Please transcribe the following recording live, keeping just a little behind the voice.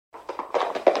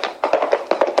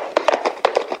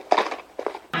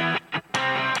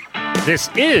This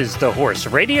is the Horse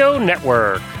Radio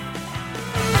Network.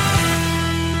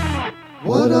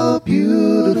 What a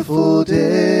beautiful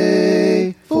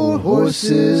day for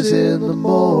horses in the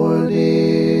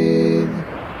morning.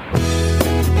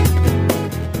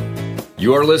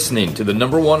 You are listening to the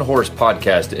 #1 horse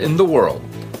podcast in the world.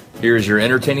 Here is your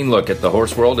entertaining look at the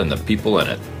horse world and the people in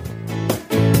it.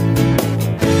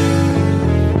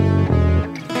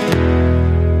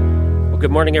 Good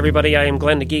morning, everybody. I am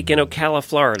Glenn the Geek in Ocala,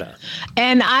 Florida.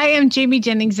 And I am Jamie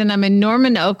Jennings, and I'm in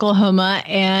Norman, Oklahoma.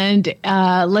 And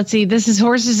let's see, this is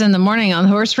Horses in the Morning on the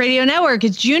Horse Radio Network.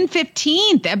 It's June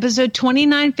 15th, episode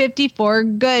 2954.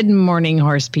 Good morning,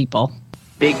 horse people.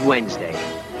 Big Wednesday,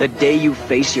 the day you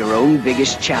face your own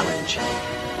biggest challenge.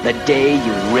 The day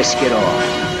you risk it all.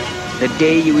 The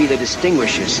day you either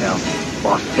distinguish yourself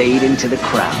or fade into the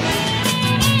crowd.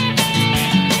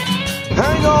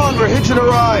 Hang on, we're hitching a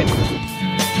ride.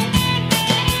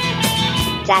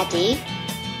 Daddy,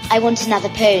 I want another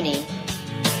pony.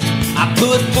 I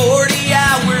put 40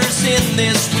 hours in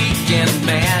this weekend,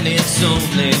 man, it's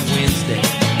only Wednesday.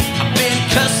 I've been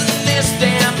cussing this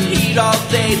damn heat all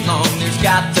day long, there's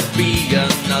got to be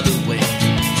another way.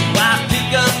 So I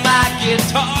pick up my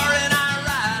guitar and I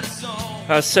write a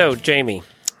song. So, Jamie,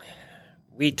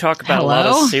 we talk about a lot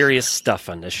of serious stuff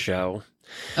on this show.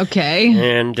 Okay.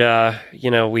 And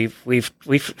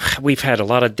we've had a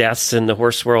lot of deaths in the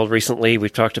horse world recently.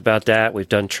 We've talked about that. We've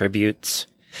done tributes.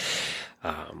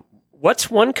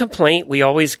 What's one complaint we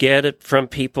always get from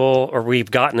people, or we've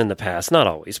gotten in the past, not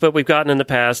always, but we've gotten in the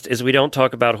past, is we don't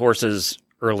talk about horses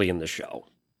early in the show.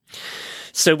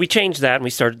 So we changed that and we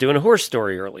started doing a horse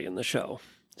story early in the show.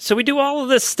 So we do all of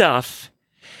this stuff.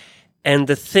 And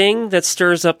the thing that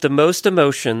stirs up the most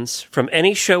emotions from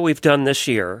any show we've done this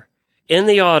year in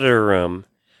the auditor room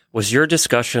was your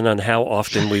discussion on how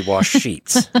often we wash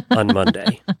sheets on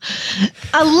Monday.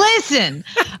 Listen,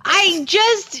 I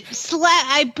just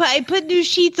I put new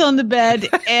sheets on the bed,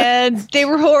 and they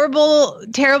were horrible,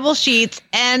 terrible sheets.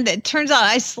 And it turns out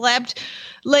I slept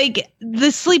like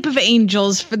the sleep of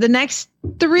angels for the next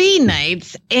 3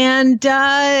 nights. And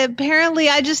apparently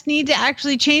I just need to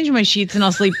actually change my sheets and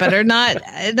I'll sleep better, not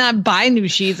buy new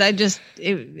sheets. As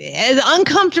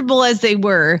uncomfortable as they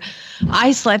were,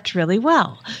 I slept really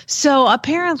well. So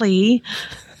apparently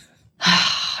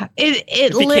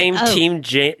it became Team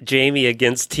Jamie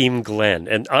against Team Glenn.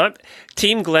 And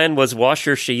Team Glenn was wash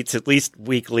your sheets at least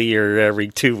weekly or every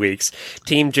 2 weeks.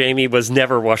 Team Jamie was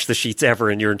never wash the sheets ever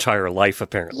in your entire life,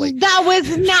 apparently. That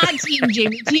was not Team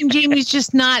Jamie. Team Jamie's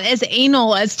just not as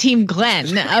anal as Team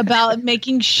Glenn about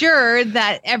making sure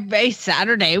that every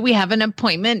Saturday we have an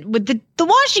appointment with the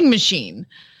washing machine.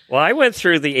 Well, I went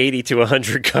through the 80 to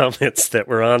 100 comments that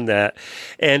were on that,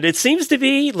 and it seems to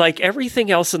be like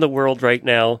everything else in the world right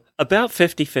now, about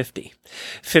 50-50.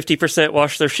 50%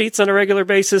 wash their sheets on a regular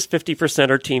basis, 50%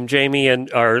 are Team Jamie and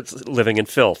are living in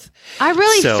filth. I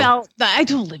really felt that. I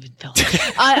don't live in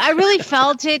filth. I really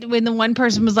felt it when the one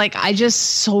person was like, I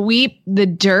just sweep the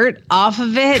dirt off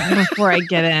of it before I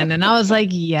get in. And I was like,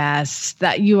 yes,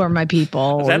 that you are my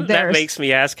people. That makes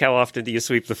me ask, how often do you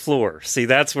sweep the floor? See,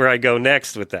 that's where I go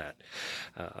next with that.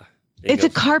 It's a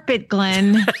carpet,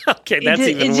 Glenn. Okay, that's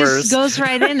even worse. It just goes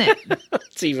right in it.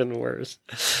 It's even worse.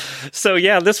 So,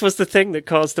 yeah, this was the thing that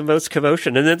caused the most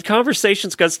commotion. And then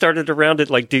conversations got started around it,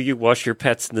 like, do you wash your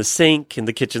pets in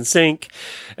the kitchen sink,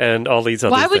 and all these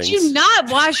other things. Why would you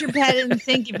not wash your pet in the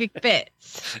sink if it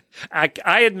fits?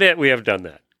 I admit we have done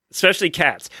that, especially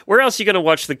cats. Where else are you going to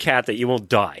watch the cat that you won't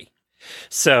die?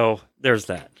 So, there's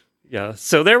that. Yeah,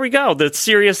 so there we go. The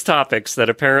serious topics that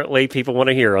apparently people want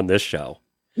to hear on this show.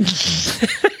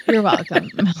 You're welcome.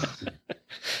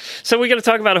 So we're going to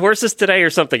talk about horses today or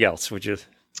something else, would you?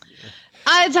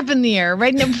 It's up in the air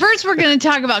right now. First, we're going to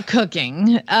talk about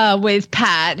cooking with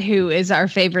Pat, who is our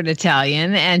favorite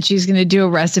Italian, and she's going to do a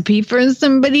recipe for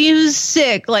somebody who's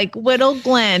sick, like Whittle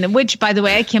Glenn, which, by the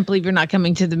way, I can't believe you're not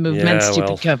coming to the movement.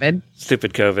 COVID.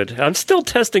 Stupid COVID. I'm still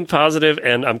testing positive,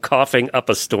 and I'm coughing up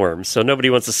a storm, so nobody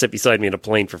wants to sit beside me in a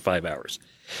plane for 5 hours.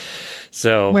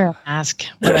 So wear a mask,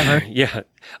 whatever. Yeah.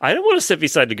 I don't want to sit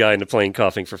beside the guy in the plane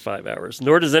coughing for 5 hours,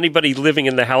 nor does anybody living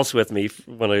in the house with me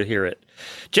want to hear it.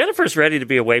 Jennifer's ready to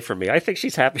be away from me. I think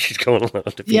she's happy she's going alone,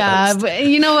 to be honest. But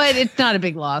you know what? It's not a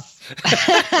big loss.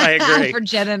 I agree. For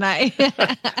Jen and I.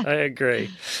 I agree.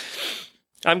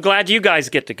 I'm glad you guys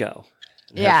get to go.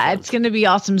 Yeah, it's going to be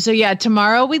awesome. So yeah,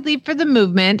 tomorrow we leave for the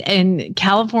movement in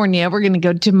California. We're going to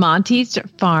go to Monty's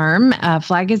farm,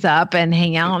 flag is up, and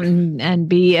hang out and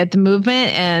be at the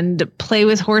movement and play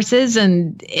with horses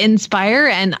and inspire.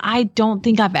 And I don't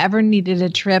think I've ever needed a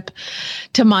trip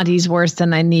to Monty's worse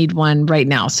than I need one right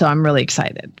now. So I'm really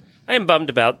excited. I am bummed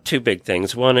about two big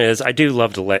things. One is I do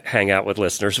love to hang out with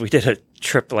listeners. We did a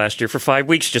trip last year for 5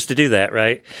 weeks just to do that,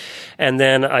 right? And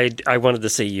then I wanted to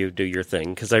see you do your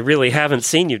thing because I really haven't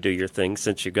seen you do your thing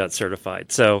since you got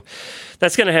certified. So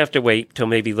that's going to have to wait till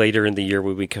maybe later in the year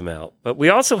when we come out. But we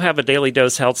also have a Daily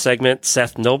Dose Health segment.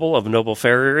 Seth Noble of Noble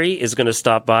Farriery is going to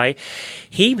stop by.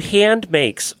 He hand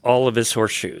makes all of his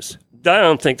horseshoes. I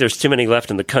don't think there's too many left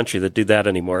in the country that do that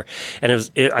anymore. And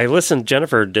I listened,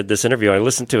 Jennifer did this interview. I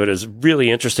listened to it. It was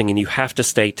really interesting, and you have to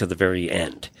stay to the very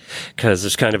end because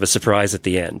there's kind of a surprise at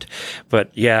the end. But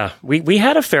yeah, we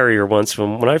had a farrier once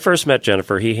when I first met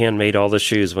Jennifer. He handmade all the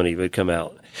shoes when he would come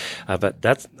out. But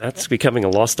that's becoming a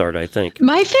lost art, I think.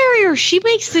 My farrier, she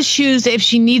makes the shoes if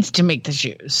she needs to make the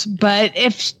shoes. But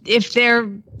if they're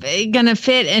going to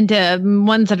fit into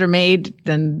ones that are made,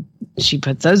 then she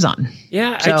puts those on.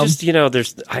 Yeah, so,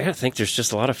 I think there's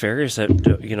just a lot of farriers that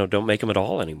don't make them at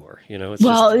all anymore. It's just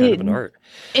kind of an art.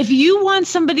 If you want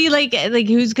somebody like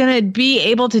who's going to be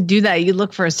able to do that, you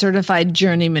look for a certified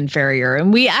journeyman farrier.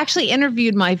 And we actually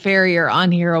interviewed my farrier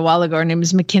on here a while ago. Her name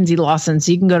is Mackenzie Lawson.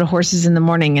 So you can go to Horses in the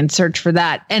Morning and search for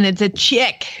that. And it's a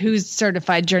chick who's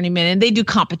certified journeyman, and they do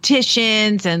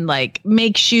competitions and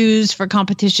make shoes for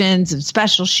competitions and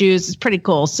special shoes. It's pretty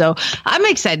cool. So I'm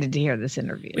excited to hear this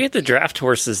interview. We had the draft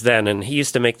horses then, and he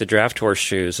used to make the draft horse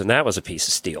shoes, and that was a piece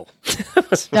of steel.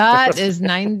 That is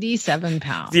 97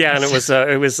 pounds. Yeah, and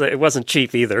it wasn't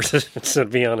cheap either, to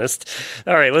be honest.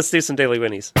 All right, let's do some Daily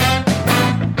Winnies.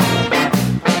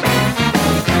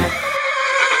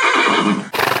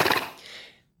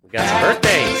 We got some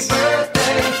birthdays.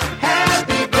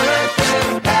 Happy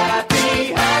birthday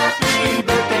to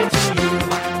you.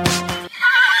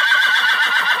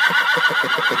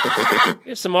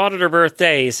 Here's some auditor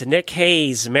birthdays. Nick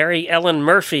Hayes, Mary Ellen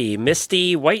Murphy,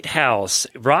 Misty Whitehouse,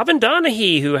 Robin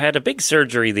Donahue, who had a big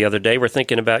surgery the other day. We're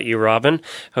thinking about you, Robin.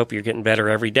 Hope you're getting better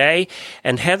every day.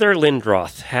 And Heather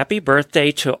Lindroth. Happy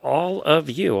birthday to all of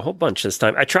you. A whole bunch this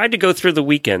time. I tried to go through the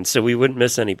weekend so we wouldn't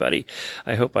miss anybody.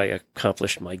 I hope I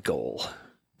accomplished my goal.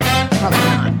 Probably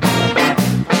not.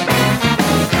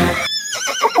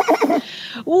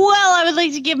 Well, I would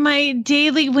like to give my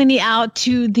Daily Winnie out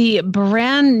to the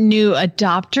brand new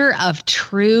adopter of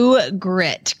True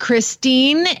Grit,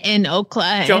 Christine in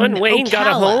Oklahoma. John Wayne got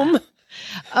a home?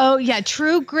 Oh, yeah.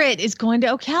 True Grit is going to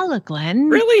Ocala, Glenn.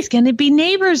 Really? He's going to be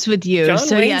neighbors with you. John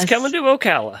Wayne's coming to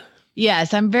Ocala.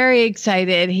 Yes, I'm very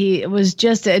excited. He was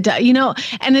just, and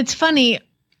it's funny.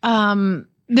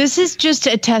 This is just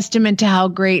a testament to how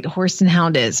great Horse and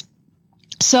Hound is.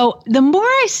 So the more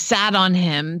I sat on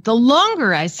him, the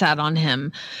longer I sat on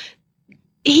him,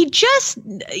 he just,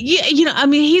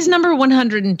 he's number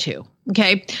 102,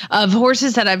 okay, of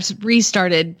horses that I've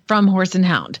restarted from Horse and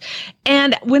Hound.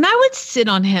 And when I would sit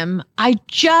on him, I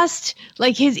just,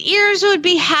 his ears would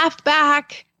be half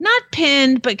back, not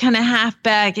pinned, but kind of half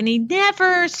back. And he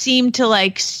never seemed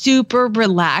to super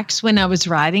relax when I was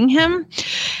riding him.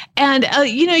 And,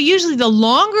 usually the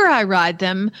longer I ride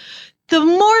them, the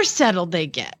more settled they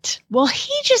get. Well,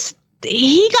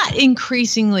 he got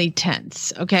increasingly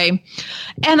tense. Okay.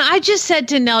 And I just said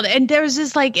to Nelda, and there's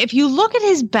this, if you look at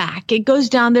his back, it goes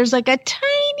down, there's a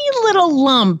tiny little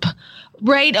lump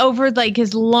right over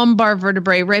his lumbar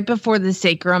vertebrae, right before the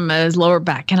sacrum of his lower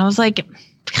back. And I was like,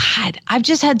 God, I've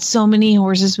just had so many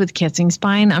horses with kissing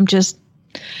spine. I'm just,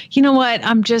 you know what?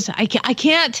 I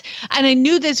can't. And I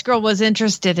knew this girl was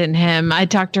interested in him. I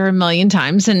talked to her a million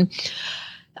times, and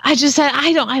I just said,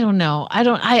 I don't know.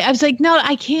 I was like, no,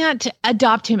 I can't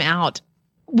adopt him out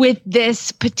with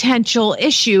this potential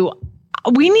issue.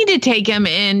 We need to take him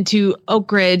into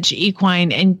Oak Ridge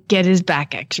Equine and get his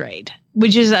back x-rayed,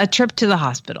 which is a trip to the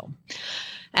hospital.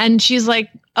 And she's like,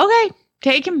 okay,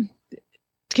 take him.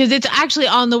 Because it's actually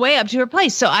on the way up to her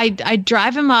place. So I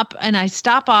drive him up and I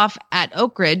stop off at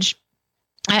Oak Ridge.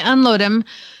 I unload him.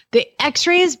 The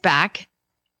x-ray is back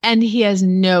and he has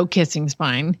no kissing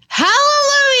spine.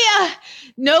 Hallelujah!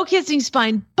 No kissing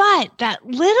spine. But that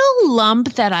little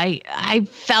lump that I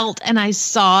felt and I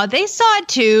saw, they saw it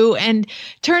too. And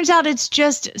turns out it's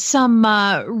just some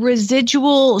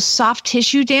residual soft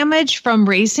tissue damage from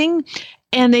racing.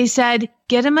 And they said,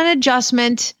 get him an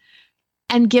adjustment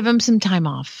and give him some time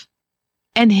off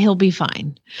and he'll be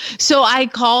fine. So I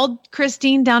called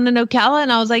Christine down in Ocala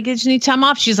and I was like, did you need time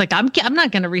off? She's like, I'm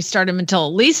not going to restart him until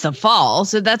at least the fall.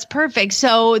 So that's perfect.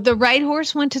 So the right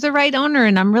horse went to the right owner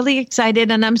and I'm really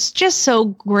excited. And I'm just so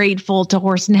grateful to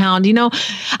Horse and Hound.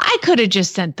 I could have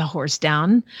just sent the horse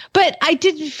down, but I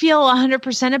didn't feel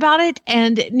 100% about it.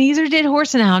 And neither did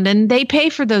Horse and Hound. And they pay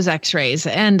for those x-rays.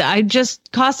 And I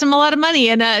just cost them a lot of money.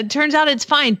 And it turns out it's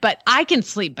fine, but I can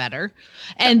sleep better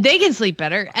and they can sleep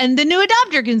better. And the new adopter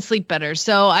after can sleep better.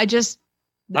 So I'm just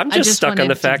stuck on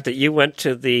the fact that you went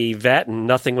to the vet and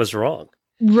nothing was wrong.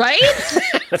 Right?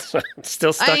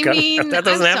 Still stuck on that.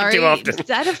 Doesn't happen too often. Is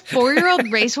that a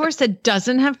 4-year-old racehorse that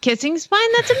doesn't have kissing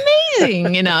spine? That's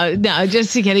amazing. No,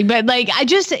 just kidding. But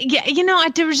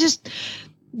there was just,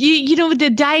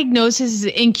 the diagnosis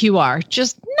in QR,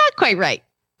 just not quite right.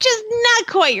 Just not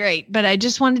quite right. But I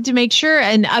just wanted to make sure.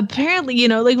 And apparently,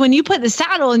 when you put the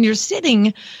saddle and you're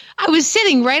sitting, I was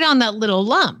sitting right on that little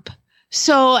lump.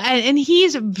 So, and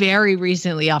he's very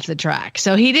recently off the track.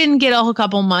 So he didn't get a whole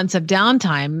couple months of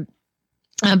downtime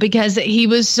because he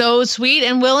was so sweet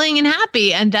and willing and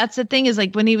happy. And that's the thing is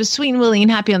like when he was sweet and willing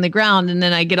and happy on the ground and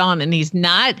then I get on and he's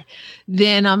not,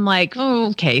 then I'm like, oh,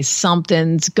 okay,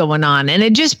 something's going on. And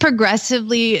it just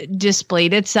progressively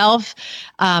displayed itself.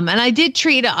 And I did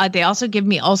treat, they also give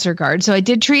me ulcer guard. So I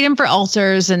did treat him for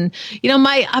ulcers and,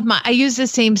 I use the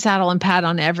same saddle and pad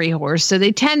on every horse. So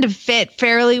they tend to fit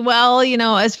fairly well,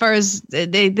 as far as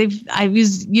I've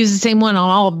used the same one on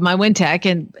all of my Wintec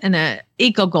and a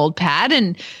Eco Gold pad.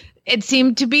 And it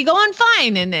seemed to be going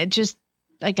fine. And it just,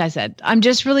 like I said, I'm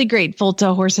just really grateful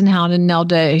to Horse and Hound and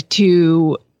Nelda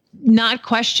to not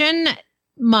question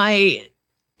my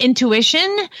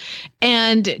intuition,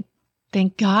 and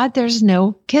thank God there's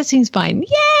no kissing spine.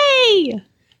 Yay!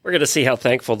 We're going to see how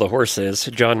thankful the horse is.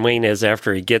 John Wayne is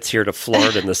after he gets here to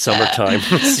Florida in the summertime.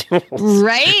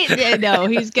 Right? No,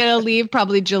 he's going to leave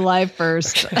probably July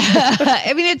 1st.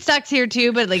 I mean, it sucks here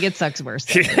too, but it sucks worse.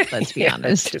 Let's be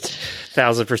honest.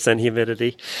 1,000%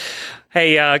 humidity.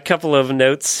 Hey, a couple of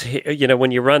notes.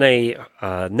 When you run a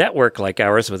network like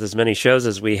ours with as many shows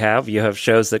as we have, you have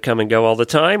shows that come and go all the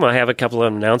time. I have a couple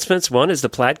of announcements. One is the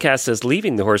Plaidcast is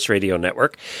leaving the Horse Radio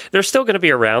Network. They're still going to be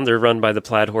around. They're run by the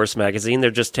Plaid Horse Magazine.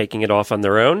 They're just taking it off on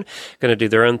their own, going to do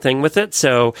their own thing with it.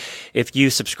 So if you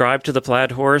subscribe to the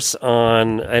Plaid Horse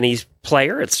on any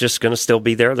player, it's just going to still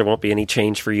be there. There won't be any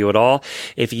change for you at all.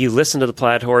 If you listen to the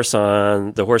Plaid Horse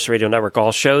on the Horse Radio Network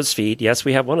All Shows feed, yes,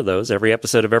 we have one of those every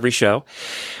episode of every show,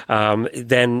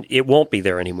 then it won't be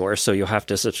there anymore. So you'll have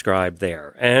to subscribe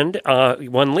there. And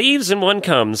one leaves and one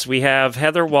comes. We have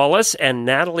Heather Wallace and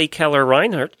Natalie Keller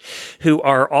Reinhardt, who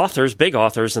are authors, big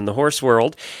authors in the horse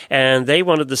world, and they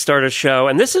wanted to start a show.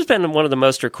 And this has been one of the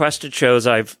most requested shows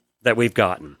that we've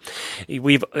gotten.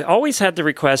 We've always had the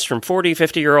requests from 40,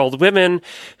 50-year-old women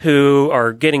who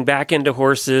are getting back into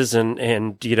horses and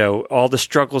all the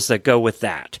struggles that go with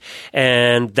that.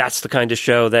 And that's the kind of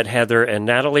show that Heather and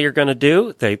Natalie are going to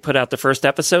do. They put out the first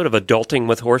episode of Adulting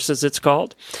with Horses, it's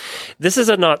called. This is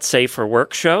a not safe for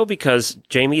work show because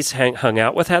Jamie's hung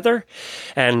out with Heather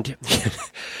and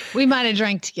we might have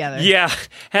drank together. Yeah.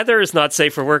 Heather is not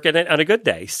safe for work on a good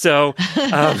day. So,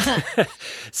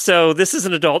 so this is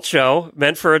an adult show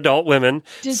meant for adult women.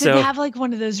 Does it have like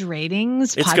one of those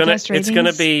ratings? It's going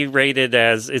to be rated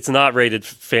as, it's not rated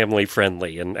family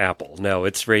friendly in Apple. No,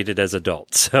 it's rated as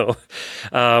adult. So,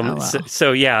 wow.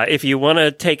 so yeah, if you want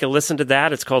to take a listen to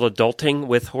that, it's called Adulting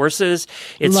with Horses.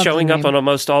 It's showing up on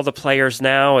almost all the players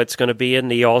now. It's going to be in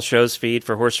the All Shows feed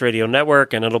for Horse Radio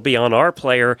Network, and it'll be on our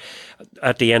player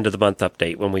at the end of the month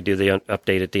update when we do the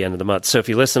update at the end of the month. So if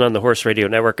you listen on the Horse Radio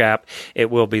Network app, it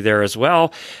will be there as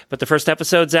well. But the first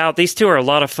episode's out. These two are a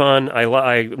lot of fun.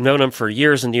 I've known them for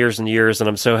years and years and years, and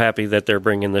I'm so happy that they're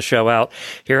bringing the show out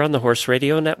here on the Horse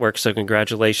Radio Network. So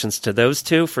congratulations to those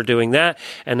two for doing that.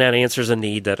 And that answers a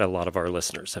need that a lot of our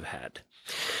listeners have had.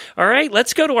 All right,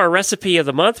 let's go to our recipe of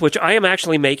the month, which I am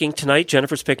actually making tonight.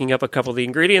 Jennifer's picking up a couple of the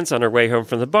ingredients on her way home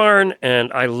from the barn,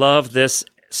 and I love this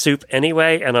soup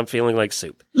anyway, and I'm feeling like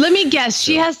soup. Let me guess.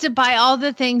 She has to buy all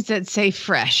the things that say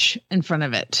fresh in front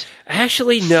of it.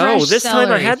 Actually, no. Fresh this celery,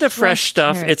 time I had the fresh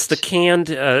stuff. Carrot. It's the canned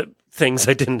things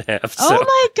I didn't have. So. Oh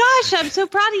my gosh, I'm so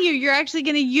proud of you. You're actually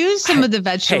going to use some of the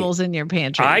vegetables in your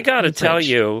pantry. I got to tell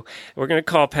you, we're going to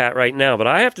call Pat right now, but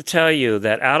I have to tell you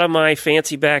that out of my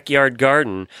fancy backyard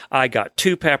garden, I got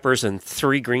 2 peppers and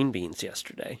 3 green beans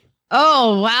yesterday.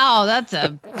 Oh, wow. That's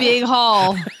a big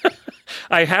haul.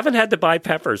 I haven't had to buy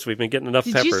peppers. We've been getting enough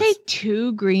peppers. Did you say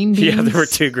 2 green beans? Yeah, there were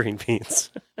 2 green beans.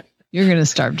 You're going to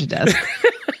starve to death.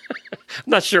 I'm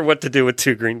not sure what to do with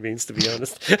 2 green beans, to be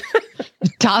honest.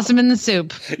 Toss them in the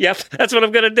soup. Yep, that's what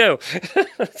I'm going to do.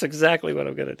 That's exactly what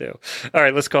I'm going to do. All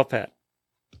right, let's call Pat.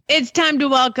 It's time to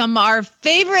welcome our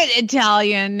favorite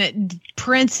Italian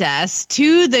princess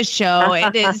to the show.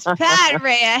 It is Pat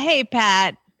Rea. Hey,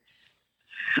 Pat.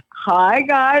 Hi,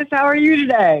 guys. How are you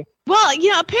today? Well,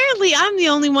 apparently I'm the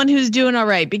only one who's doing all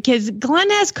right because Glenn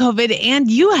has COVID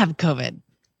and you have COVID.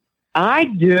 I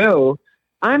do.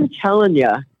 I'm telling you.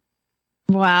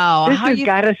 Wow. This has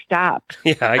got to stop.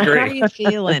 Yeah, I agree. How are you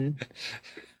feeling?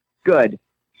 Good.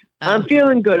 I'm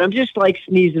feeling good. I'm just like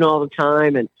sneezing all the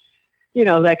time and,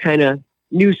 that kind of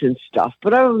nuisance stuff.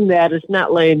 But other than that, it's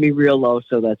not laying me real low,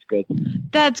 so that's good.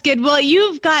 That's good. Well,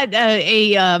 you've got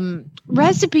a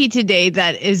recipe today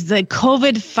that is the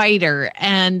COVID fighter,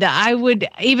 and I would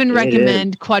even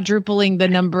recommend quadrupling the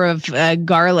number of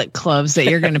garlic cloves that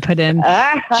you're going to put in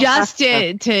just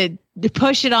to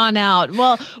push it on out.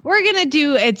 Well, we're going to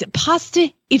do, it's pasta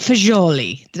e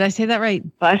fagioli. Did I say that right?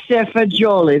 Pasta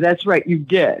fagioli. That's right. You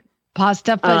did.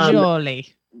 Pasta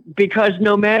fagioli. Because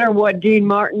no matter what Dean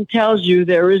Martin tells you,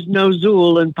 there is no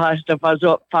zool in pasta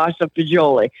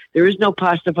fagioli. There is no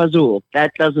pasta fazool.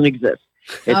 That doesn't exist.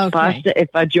 It's pasta e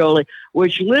fagioli,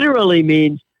 which literally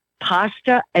means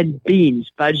pasta and beans.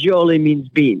 Fagioli means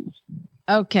beans.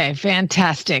 Okay,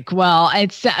 fantastic. Well,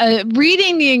 it's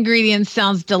reading the ingredients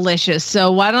sounds delicious.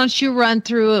 So why don't you run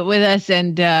through it with us?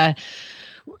 And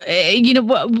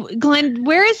Glenn,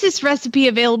 where is this recipe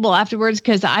available afterwards?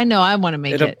 Because I know I want to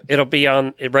make it. It'll be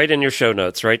right in your show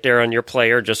notes, right there on your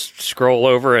player. Just scroll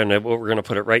over, and we're going to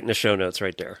put it right in the show notes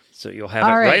right there. So you'll have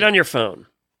it right on your phone.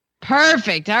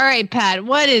 Perfect. All right, Pat,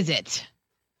 what is it?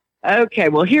 Okay,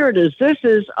 well, here it is. This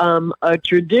is a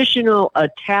traditional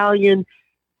Italian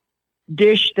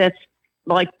dish that's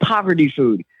like poverty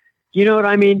food. You know what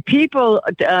I mean? People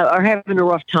are having a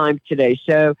rough time today.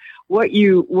 So what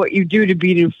you do to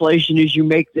beat inflation is you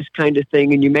make this kind of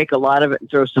thing, and you make a lot of it and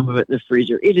throw some of it in the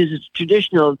freezer. It is a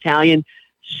traditional Italian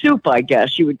soup, I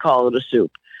guess you would call it a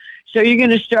soup. So you're going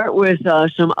to start with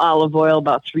some olive oil,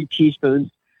 about 3 tablespoons,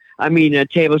 and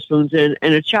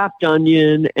a chopped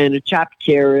onion, and a chopped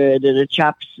carrot,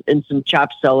 and some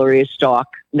chopped celery, a stalk,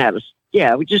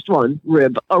 just one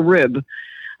a rib.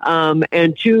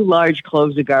 And 2 large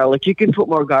cloves of garlic. You can put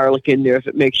more garlic in there if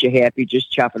it makes you happy.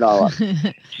 Just chop it all up.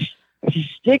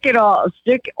 Stick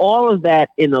all of that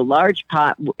in a large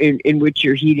pot in which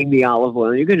you're heating the olive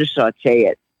oil. You're going to saute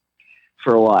it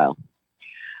for a while.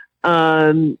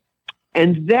 And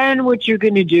then what you're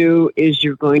going to do is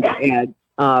you're going to add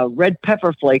red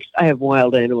pepper flakes. I have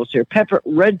wild animals here.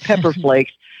 Red pepper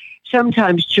flakes,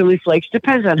 sometimes chili flakes.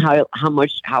 Depends on how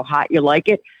hot you like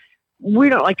it. We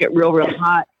don't like it real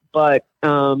hot, but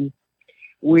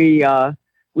we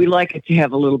like it to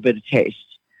have a little bit of taste.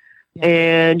 Yeah.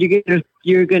 And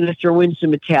you're gonna throw in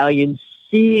some Italian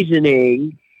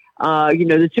seasoning.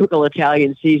 The typical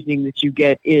Italian seasoning that you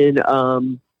get in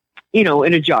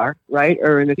in a jar, right,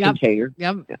 or in a container.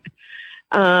 Yep.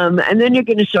 And then you're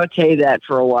going to saute that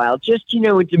for a while, just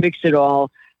to mix it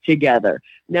all together.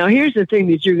 Now, here's the thing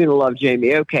that you're going to love,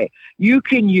 Jamie. Okay, you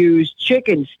can use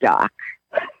chicken stock.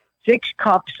 6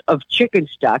 cups of chicken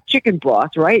stock, chicken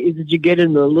broth, right? That you get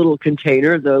in the little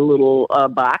container, the little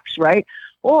box, right?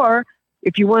 Or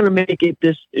if you want to make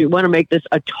this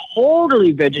a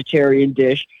totally vegetarian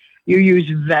dish, you use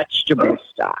vegetable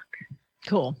stock.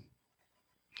 Cool,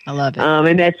 I love it.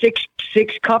 And that's six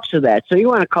cups of that. So you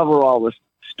want to cover all this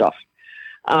stuff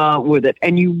with it,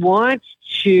 and you want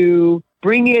to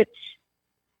bring it.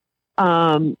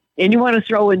 And you want to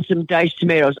throw in some diced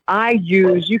tomatoes.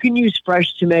 You can use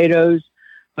fresh tomatoes,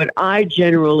 but I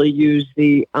generally use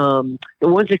the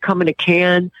ones that come in a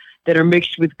can that are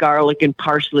mixed with garlic and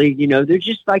parsley. They're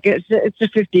just like, it's a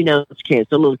 15-ounce can.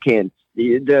 It's a little can.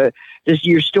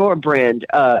 Your store brand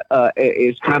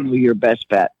is probably your best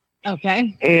bet.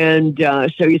 Okay. And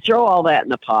so you throw all that in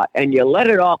the pot and you let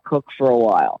it all cook for a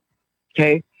while.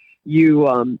 Okay.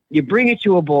 You bring it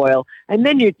to a boil, and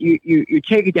then you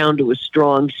take it down to a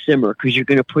strong simmer because you're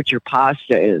going to put your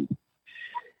pasta in.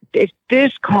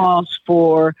 This calls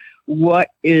for what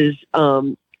is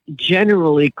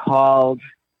generally called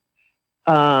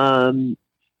ditalini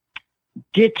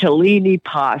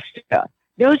pasta.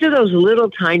 Those are those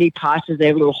little tiny pastas. They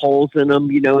have little holes in them,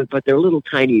 but they're little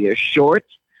tiny. They're short.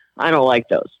 I don't like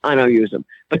those. I don't use them.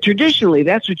 But traditionally,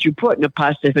 that's what you put in a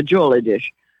pasta fagioli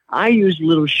dish. I use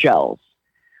little shells,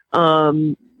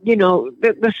 the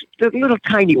little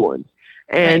tiny ones.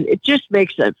 And it just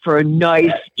makes it for a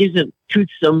nice, gives a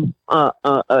toothsome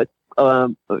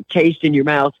taste in your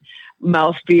mouth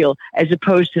feel, as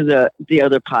opposed to the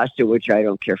other pasta, which I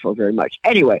don't care for very much.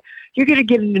 Anyway, you're going to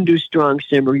get it into a strong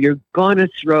simmer. You're going to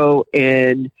throw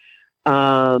in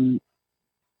about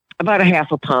a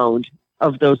half a pound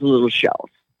of those little shells,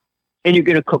 and you're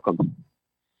going to cook them.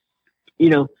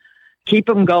 Keep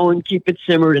them going, keep it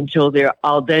simmered until they're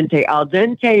al dente. Al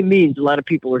dente means, a lot of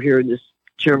people are hearing this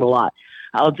term a lot.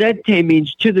 Al dente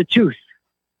means to the tooth,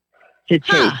 to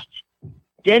taste.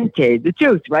 Dente, the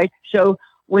tooth, right? So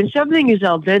when something is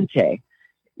al dente,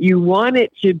 you want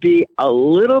it to be a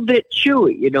little bit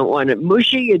chewy. You don't want it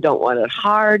mushy. You don't want it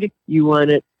hard. You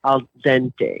want it al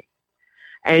dente.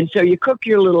 And so you cook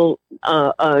your little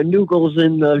noodles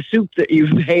in the soup that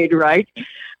you've made, right?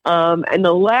 And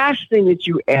the last thing that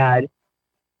you add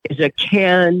is a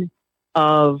can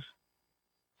of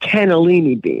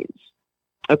cannellini beans.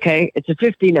 Okay? It's a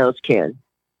 15-ounce can.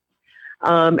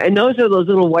 And those are those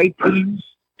little white beans.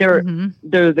 They're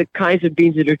the kinds of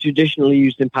beans that are traditionally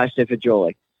used in pasta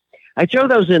fagioli. I throw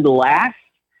those in last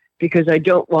because I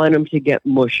don't want them to get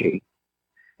mushy.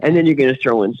 And then you're going to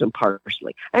throw in some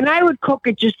parsley. And I would cook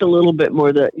it just a little bit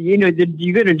more. You're going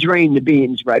to drain the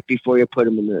beans right before you put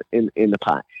them in the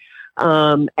pot.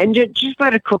 And just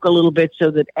let it cook a little bit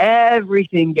so that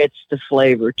everything gets the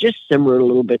flavor. Just simmer it a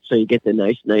little bit so you get the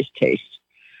nice taste.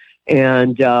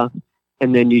 And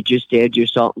then you just add your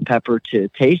salt and pepper to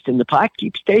taste in the pot.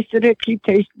 Keep tasting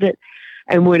it.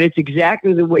 And when it's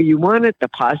exactly the way you want it, the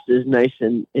pasta is nice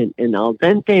and al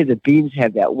dente. The beans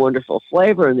have that wonderful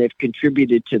flavor, and they've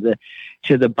contributed to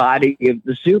the body of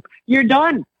the soup. You're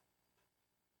done.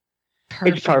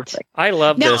 Perfect. It's perfect. I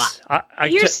love this.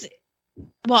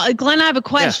 Well, Glenn, I have a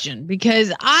question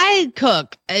because I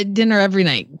cook dinner every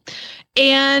night.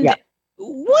 And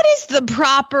what is the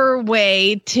proper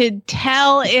way to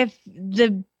tell if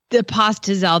the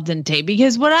pasta is al dente?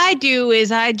 Because what I do is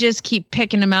I just keep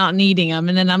picking them out and eating them.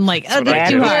 And then I'm like, oh,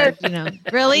 that's too hard.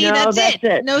 Really? No, that's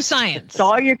it. No science. That's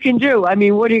all you can do. I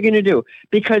mean, what are you going to do?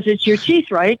 Because it's your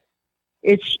teeth, right?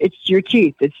 It's your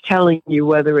teeth. It's telling you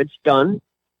whether it's done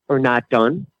or not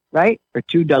done, right? Or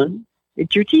too done.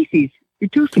 It's your teethies. Your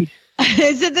toothies.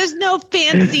 So there's no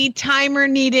fancy timer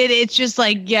needed. It's just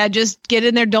like, just get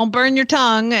in there. Don't burn your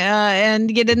tongue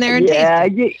and get in there and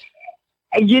taste it.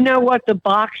 You know what? The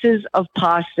boxes of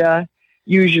pasta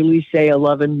usually say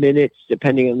 11 minutes,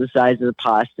 depending on the size of the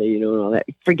pasta, and all that.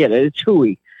 Forget it. It's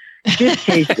hooey. Just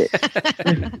taste it.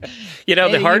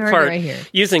 The hard part,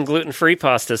 using gluten-free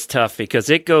pasta is tough because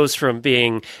it goes from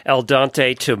being al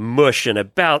dente to mush in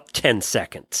about 10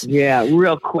 seconds. Yeah,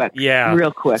 real quick. Yeah.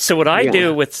 Real quick. So what I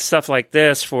do with stuff like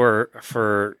this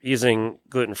for using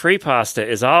gluten-free pasta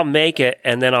is I'll make it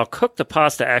and then I'll cook the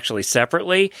pasta actually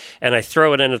separately and I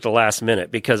throw it in at the last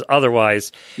minute because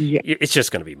otherwise it's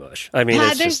just going to be mush. I mean,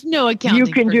 there's no accounting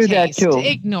you can for do taste. that too.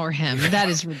 Ignore him. That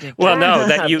is ridiculous. Well, no,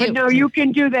 but you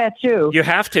can do that too. You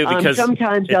have to because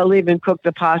sometimes I'll even cook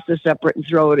the pasta separate and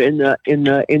throw it in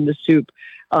the soup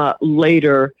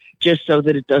later, just so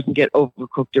that it doesn't get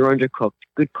overcooked or undercooked.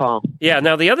 Good call. Yeah.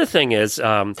 Now the other thing is,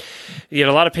 a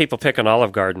lot of people pick on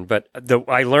Olive Garden, but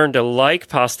I learned to like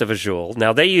pasta fagioli.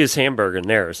 Now they use hamburger in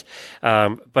theirs,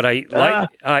 but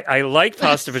I like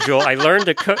pasta fagioli. I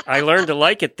learned to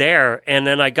like it there, and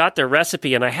then I got their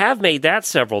recipe, and I have made that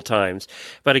several times.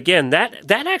 But again, that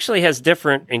actually has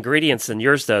different ingredients than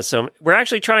yours does. So we're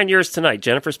actually trying yours tonight.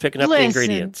 Jennifer's picking up the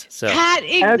ingredients. So Pat,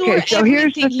 ignore so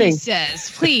here's the everything thing. he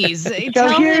says, please.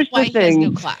 Tell him why he has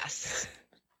no class.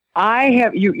 I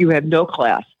have you have no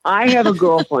class. I have a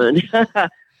girlfriend. I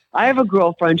have a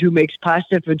girlfriend who makes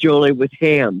pasta fagioli with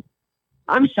ham.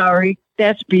 I'm sorry,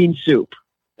 that's bean soup.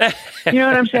 You know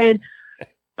what I'm saying?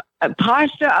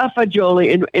 Pasta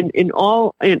fagioli, in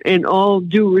all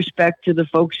due respect to the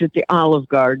folks at the Olive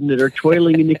Garden that are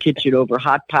toiling in the kitchen over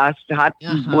hot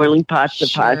boiling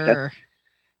pasta.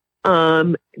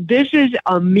 This is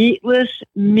a meatless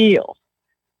meal.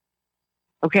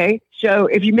 Okay, so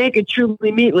if you make it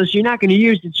truly meatless, you're not going to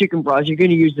use the chicken broth. You're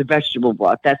going to use the vegetable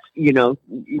broth. That's, you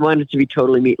want it to be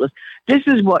totally meatless. This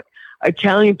is what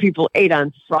Italian people ate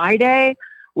on Friday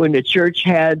when the church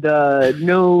had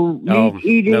no meat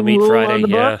eating rule Friday, on the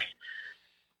books.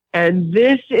 And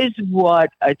this is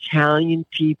what Italian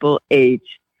people ate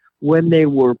when they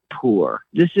were poor.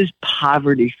 This is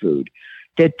poverty food.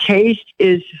 The taste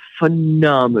is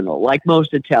phenomenal, like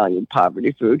most Italian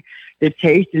poverty food. The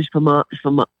taste is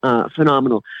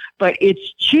phenomenal, but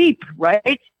it's cheap,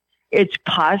 right? It's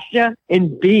pasta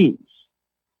and beans.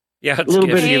 Yeah, it's a little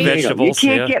bit of vegetables. You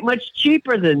can't get much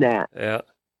cheaper than that. Yeah.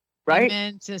 Right?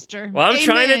 Amen, sister. Well, I'm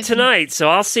trying it tonight, so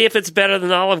I'll see if it's better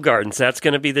than Olive Garden's. That's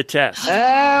going to be the test.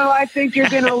 Oh, I think you're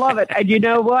going to love it. And you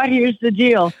know what? Here's the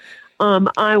deal.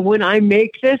 When I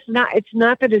make this, it's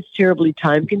not that it's terribly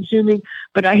time consuming,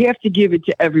 but I have to give it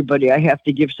to everybody. I have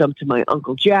to give some to my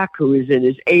Uncle Jack, who is in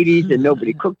his 80s and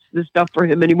nobody cooks this stuff for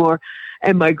him anymore.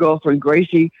 And my girlfriend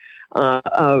Gracie,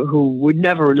 who would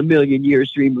never in a million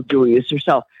years dream of doing this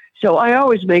herself. So I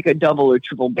always make a double or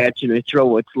triple batch and I throw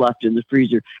what's left in the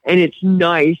freezer. And it's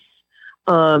nice,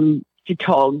 to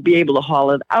be able to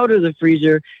haul it out of the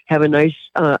freezer, have a nice,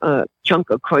 chunk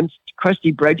of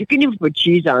crusty bread. You can even put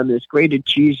cheese on this, grated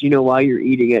cheese, while you're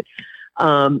eating it.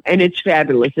 And it's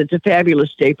fabulous. It's a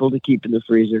fabulous staple to keep in the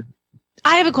freezer.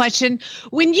 I have a question.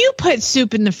 When you put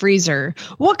soup in the freezer,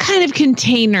 what kind of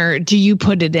container do you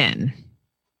put it in?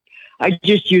 I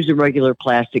just use a regular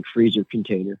plastic freezer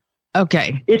container.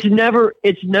 Okay. It's never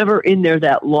in there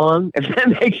that long, if that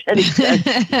makes any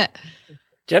sense.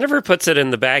 Jennifer puts it in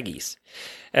the baggies,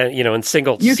 and in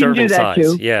single You can serving do that size.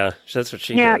 too. Yeah, that's what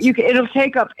she Yeah, does. it'll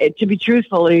take up. To be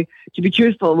truthful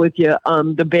with you,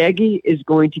 the baggie is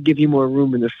going to give you more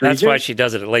room in the freezer. That's why she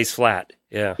does it. It lays flat.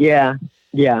 Yeah.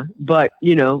 Yeah. But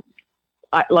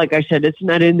like I said, it's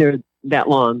not in there that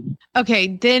long.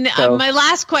 Okay, then my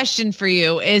last question for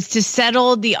you is to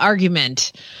settle the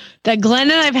argument that Glenn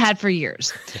and I've had for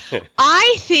years.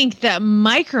 I think that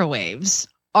microwaves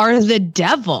are the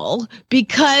devil,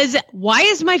 because why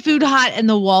is my food hot and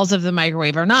the walls of the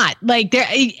microwave are not? Like,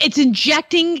 it's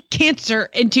injecting cancer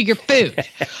into your food.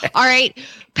 All right,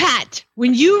 Pat,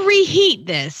 when you reheat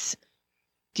this,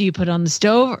 do you put it on the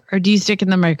stove or do you stick it in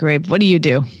the microwave? What do you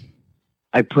do?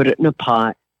 I put it in a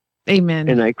pot. Amen.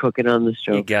 And I cook it on the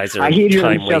stove. You guys are I heat it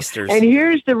time on the wasters. stove. And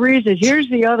here's the reason. Here's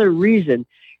the other reason.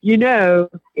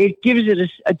 It gives it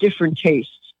a different taste.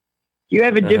 You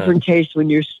have a different taste when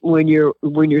you're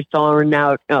thawing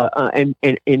out and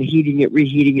reheating it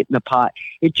in the pot.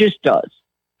 It just does.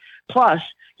 Plus,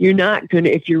 you're not gonna,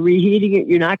 if you're reheating it,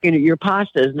 your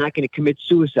pasta is not gonna commit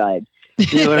suicide.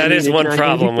 You know what I mean? Is It's one not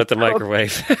problem gonna with the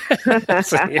microwave.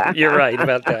 So you're right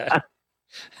about that.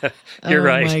 You're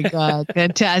right. Oh my God.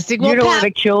 Fantastic. You don't want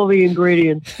to kill the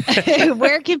ingredients.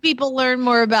 Where can people learn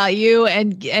more about you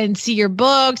and see your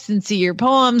books and see your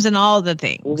poems and all the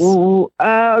things? You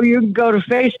can go to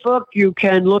Facebook. You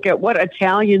can look at What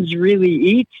Italians Really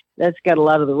Eat. That's got a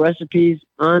lot of the recipes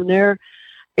on there.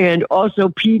 And also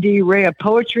PD Rhea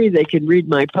Poetry. They can read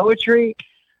my poetry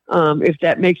if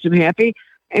that makes them happy.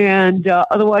 And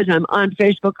otherwise, I'm on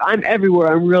Facebook. I'm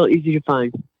everywhere. I'm real easy to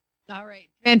find. All right.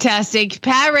 Fantastic.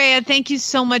 Pat Rhea, thank you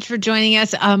so much for joining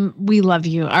us. We love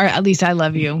you, or at least I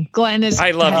love you. Glenn is.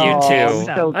 I love you too.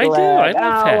 So I do. glad. I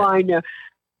love Pat. I know.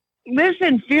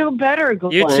 Listen, feel better,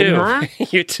 Glenn. You too. Huh?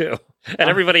 You too. And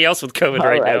everybody else with COVID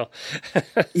right now.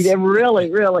 Yeah,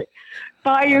 really, really.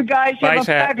 Bye, you guys. Bye, Have a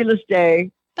Pat. fabulous day.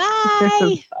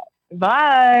 Bye.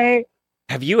 Bye.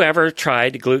 Have you ever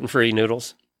tried gluten-free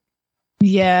noodles?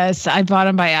 Yes, I bought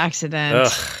them by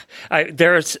accident.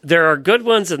 There are good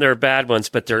ones and there are bad ones,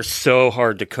 but they're so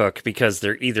hard to cook because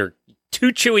they're either too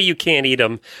chewy you can't eat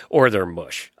them, or they're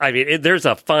mush. I mean, there's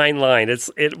a fine line.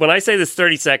 When I say this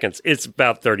 30 seconds, it's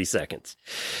about 30 seconds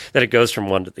that it goes from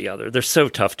one to the other. They're so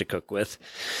tough to cook with.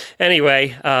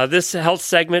 Anyway, this health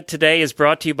segment today is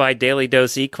brought to you by Daily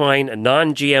Dose Equine, a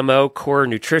non-GMO core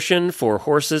nutrition for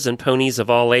horses and ponies of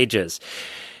all ages.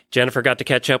 Jennifer got to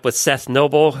catch up with Seth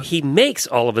Noble. He makes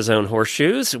all of his own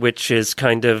horseshoes, which is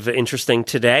kind of interesting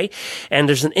today. And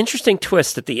there's an interesting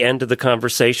twist at the end of the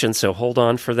conversation, so hold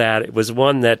on for that. It was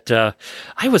one that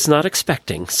I was not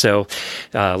expecting, so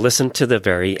listen to the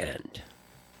very end.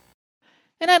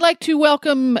 And I'd like to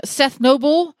welcome Seth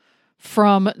Noble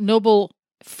from Noble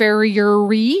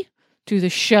Farriery to the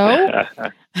show.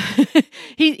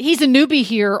 He's a newbie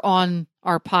here on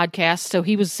our podcast, so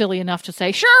he was silly enough to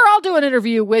say, sure, I'll do an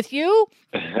interview with you.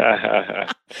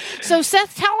 So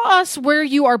Seth, tell us where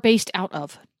you are based out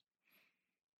of.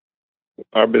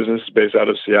 Our business is based out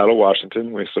of Seattle,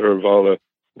 Washington. We serve all the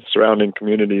surrounding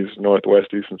communities,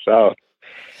 Northwest, East, and South.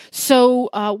 So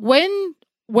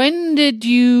when did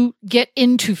you get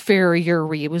into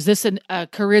farriery? Was this a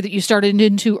career that you started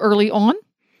into early on?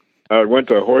 I went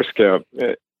to a horse camp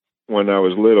when I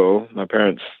was little. My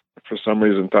parents, for some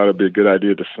reason, thought it'd be a good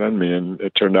idea to send me, and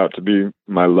it turned out to be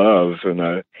my love. And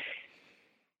I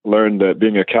learned that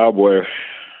being a cowboy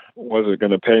wasn't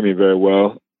going to pay me very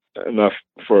well enough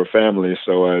for a family,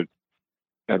 so I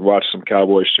had watched some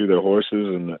cowboys shoe their horses,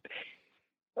 and it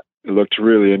looked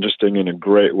really interesting and a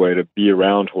great way to be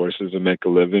around horses and make a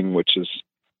living,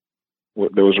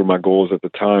 those were my goals at the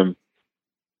time.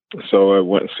 So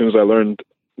as soon as I learned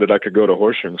that I could go to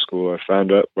horseshoeing school, I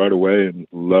found out right away and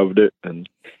loved it, and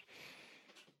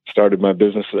started my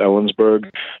business at Ellensburg.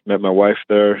 Met my wife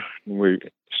there.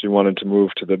 She wanted to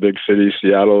move to the big city,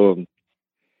 Seattle, and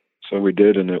so we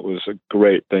did, and it was a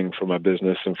great thing for my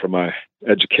business and for my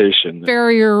education.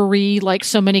 Farriery, like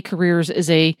so many careers, is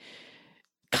a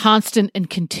constant and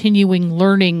continuing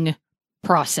learning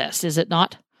process, is it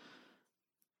not?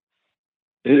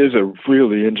 It is a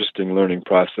really interesting learning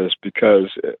process because,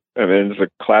 I mean, it's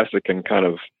a classic and kind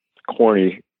of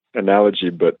corny analogy,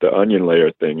 but the onion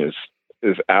layer thing is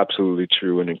absolutely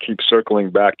true, and it keeps circling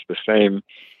back to the same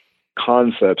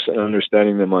concepts and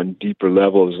understanding them on deeper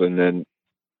levels. And then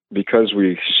because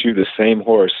we shoe the same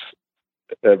horse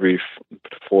every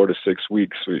 4 to 6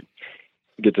 weeks, we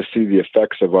get to see the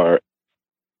effects of our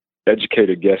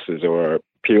educated guesses or our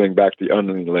peeling back the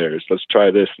onion layers. Let's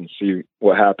try this and see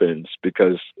what happens,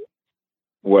 because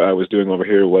what I was doing over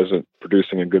here wasn't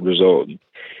producing a good result.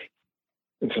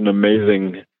 It's an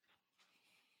amazing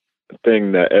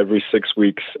thing that every 6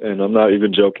 weeks, and I'm not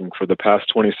even joking, for the past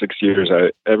 26 years,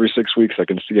 every 6 weeks I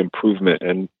can see improvement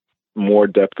and more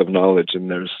depth of knowledge,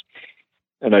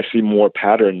 and I see more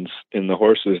patterns in the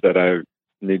horses that I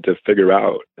need to figure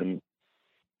out. And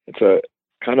it's a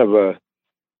kind of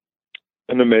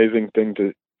an amazing thing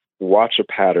to watch a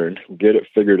pattern, get it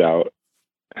figured out,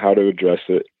 how to address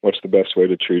it, what's the best way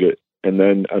to treat it, and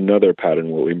then another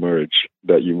pattern will emerge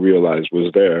that you realize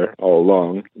was there all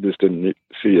along, just didn't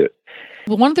see it.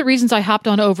 Well, one of the reasons I hopped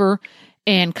on over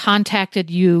and contacted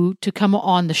you to come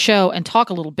on the show and talk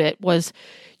a little bit was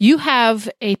you have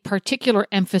a particular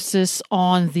emphasis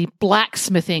on the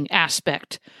blacksmithing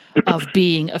aspect of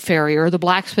being a farrier, the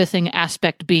blacksmithing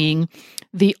aspect being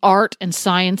the art and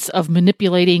science of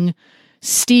manipulating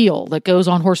steel that goes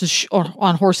on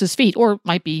horses' feet, or it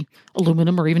might be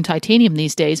aluminum or even titanium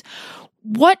these days.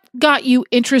 What got you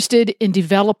interested in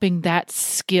developing that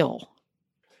skill?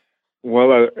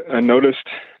 Well, I noticed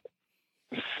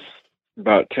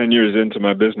about 10 years into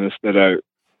my business that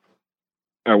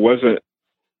I wasn't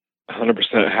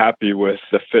 100% happy with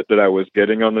the fit that I was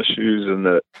getting on the shoes and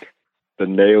the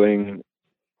nailing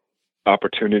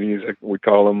opportunities, we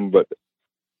call them, but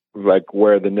like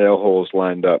where the nail holes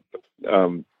lined up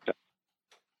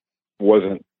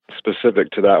wasn't specific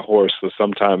to that horse. So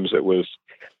sometimes it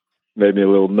made me a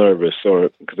little nervous, or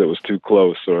because it was too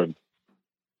close, or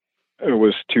it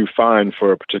was too fine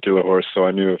for a particular horse. So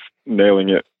I knew if nailing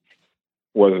it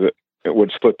it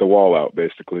would split the wall out,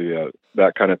 basically,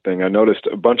 that kind of thing. I noticed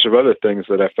a bunch of other things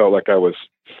that I felt like I was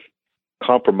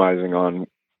compromising on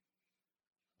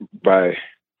by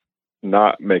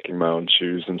not making my own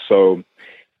shoes. And so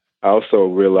I also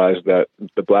realized that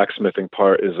the blacksmithing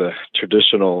part is a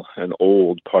traditional and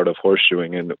old part of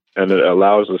horseshoeing, and it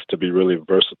allows us to be really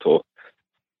versatile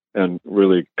and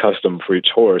really custom for each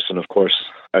horse. And of course,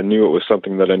 I knew it was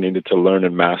something that I needed to learn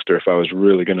and master if I was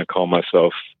really going to call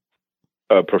myself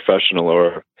a professional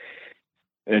or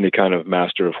any kind of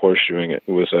master of horseshoeing.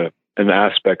 It was an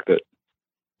aspect that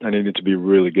I needed to be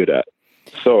really good at.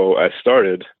 So I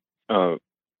started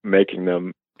making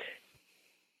them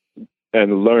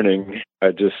and learning.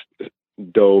 I just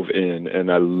dove in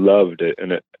and I loved it.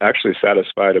 And it actually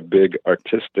satisfied a big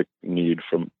artistic need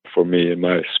for me in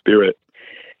my spirit.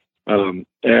 And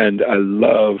I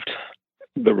loved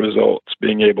the results,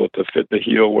 being able to fit the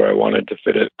heel where I wanted to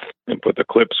fit it and put the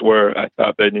clips where I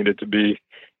thought they needed to be,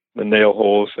 the nail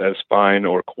holes as fine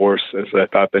or coarse as I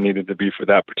thought they needed to be for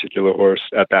that particular horse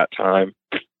at that time.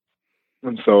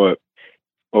 And so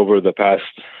over the past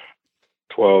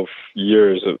 12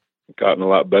 years, I've gotten a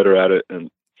lot better at it and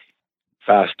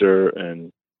faster,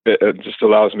 and it just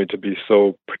allows me to be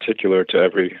so particular to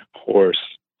every horse.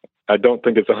 I don't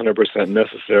think it's 100%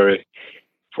 necessary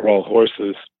for all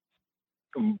horses,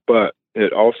 but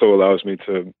it also allows me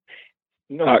to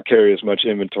not carry as much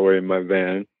inventory in my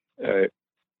van. I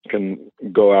can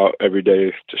go out every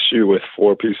day to shoe with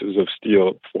 4 pieces of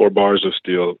steel, 4 bars of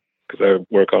steel, because I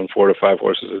work on 4 to 5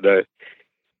 horses a day.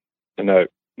 And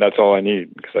that's all I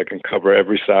need, because I can cover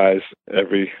every size,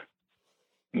 every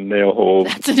nail hole.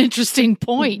 That's an interesting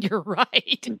point. You're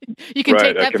right. You can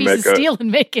take that piece of steel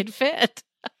and make it fit.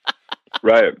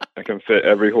 Right. I can fit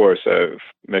every horse. I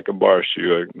make a bar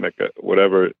shoe, I make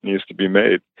whatever needs to be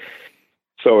made.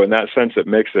 So in that sense, it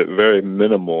makes it very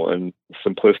minimal and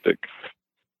simplistic,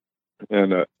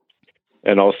 and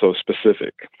also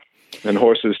specific. And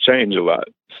horses change a lot,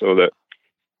 so that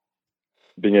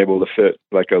being able to fit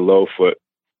like a low foot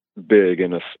big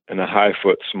and a high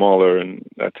foot smaller and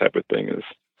that type of thing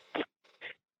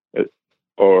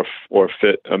or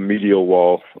fit a medial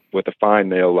wall with a fine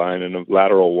nail line and a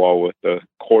lateral wall with a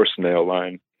coarse nail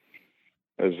line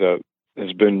has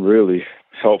been really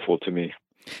helpful to me.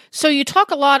 So you talk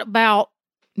a lot about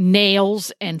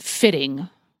nails and fitting.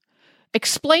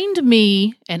 Explain to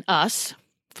me and us,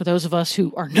 for those of us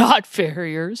who are not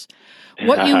farriers,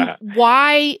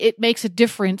 why it makes a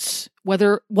difference, what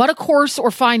a coarse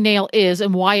or fine nail is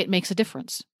and why it makes a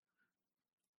difference.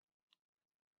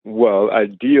 Well,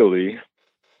 ideally,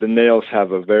 the nails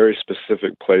have a very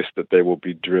specific place that they will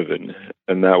be driven,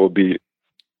 and that will be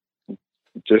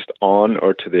just on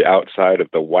or to the outside of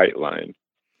the white line,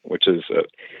 which is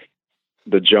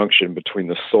the junction between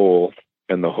the sole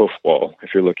and the hoof wall,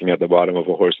 if you're looking at the bottom of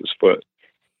a horse's foot.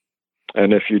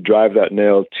 And if you drive that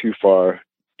nail too far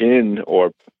in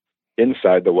or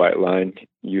inside the white line,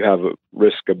 you have a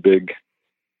risk a big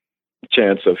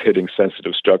chance of hitting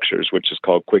sensitive structures, which is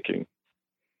called quicking.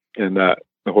 And that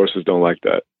the horses don't like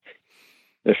that.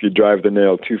 If you drive the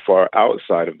nail too far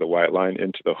outside of the white line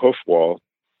into the hoof wall,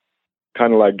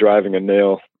 kind of like driving a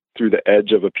nail through the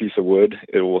edge of a piece of wood,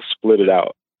 it will split it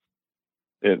out.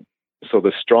 And so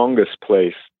the strongest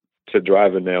place to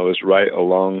drive a nail is right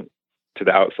along to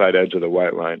the outside edge of the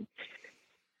white line.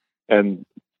 And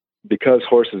because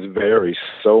horses vary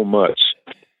so much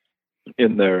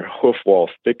in their hoof wall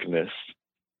thickness,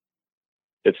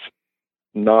 it's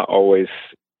not always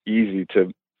easy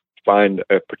to find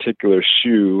a particular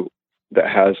shoe that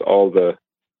has all the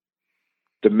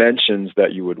dimensions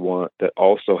that you would want, that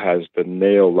also has the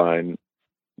nail line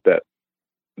that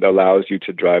allows you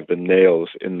to drive the nails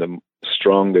in the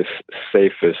strongest,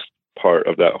 safest part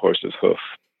of that horse's hoof.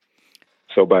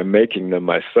 So by making them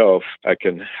myself, I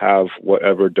can have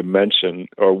whatever dimension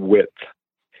or width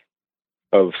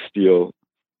of steel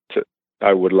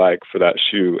I would like for that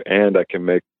shoe, and I can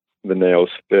make the nails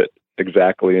fit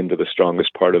exactly into the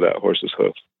strongest part of that horse's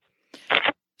hoof.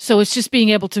 So it's just being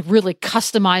able to really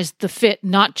customize the fit,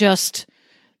 not just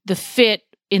the fit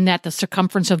in that the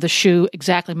circumference of the shoe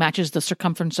exactly matches the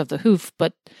circumference of the hoof,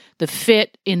 but the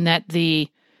fit in that the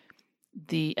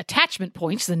attachment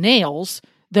points, the nails,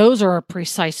 those are a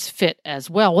precise fit as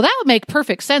well. Well, that would make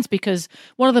perfect sense, because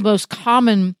one of the most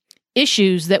common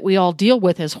issues that we all deal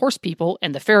with as horse people,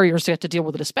 and the farriers get to deal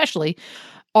with it especially,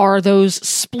 are those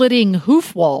splitting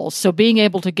hoof walls. So being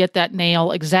able to get that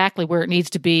nail exactly where it needs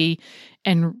to be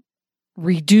and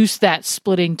reduce that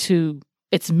splitting to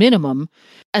its minimum.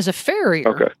 As a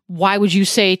farrier, why would you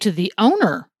say to the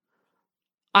owner,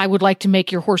 I would like to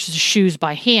make your horse's shoes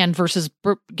by hand versus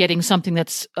getting something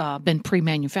that's been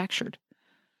pre-manufactured?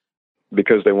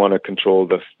 Because they want to control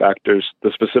the factors.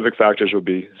 The specific factors would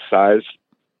be size,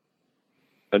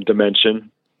 and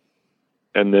dimension,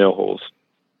 and nail holes.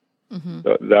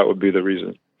 Mm-hmm. That would be the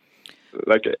reason.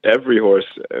 Like every horse,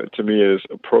 to me, is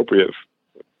appropriate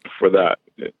for that.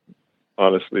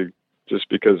 Honestly, just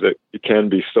because it can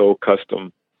be so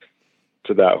custom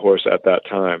to that horse at that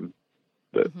time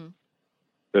that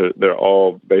they're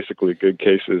all basically good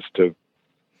cases to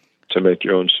make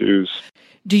your own shoes.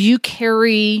 Do you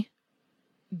carry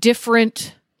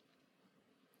different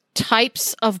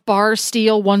types of bar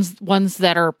steel, ones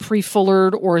that are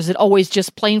pre-fullered, or is it always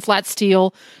just plain flat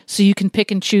steel so you can pick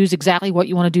and choose exactly what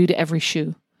you want to do to every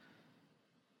shoe?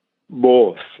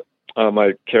 Both.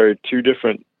 I carry two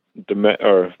different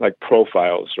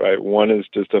profiles, right? One is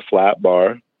just a flat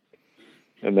bar,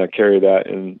 and I carry that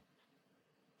in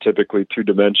typically two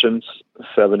dimensions,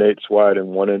 7/8 wide and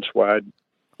 1 inch wide.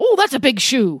 Oh, that's a big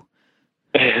shoe.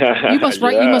 You must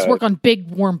You must work on big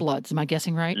warm bloods. Am I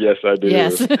guessing right? Yes, I do.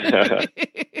 Yes.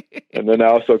 And then I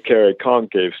also carry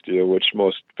concave steel, which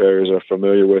most farriers are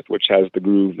familiar with, which has the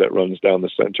groove that runs down the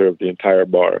center of the entire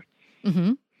bar.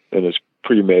 Mm-hmm. And it's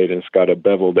pre-made, and it's got a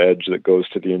beveled edge that goes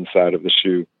to the inside of the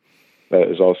shoe that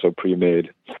is also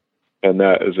pre-made. And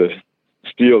that is a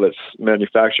steel that's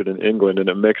manufactured in England, and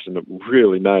it makes a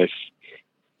really nice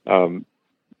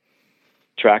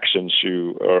traction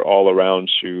shoe or all-around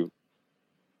shoe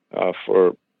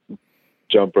for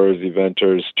jumpers,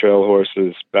 eventers, trail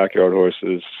horses, backyard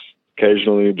horses,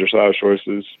 occasionally dressage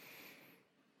horses.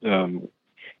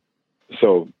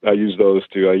 So I use those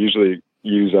two. I usually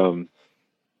use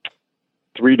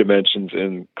 3 dimensions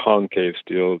in concave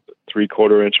steel,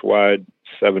 3/4 inch wide,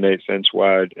 7/8 inch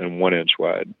wide, and 1 inch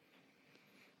wide,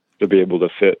 to be able to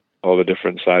fit all the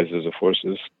different sizes of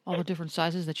horses. All the different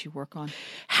sizes that you work on.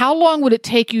 How long would it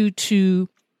take you to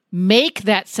make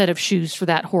that set of shoes for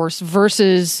that horse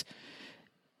versus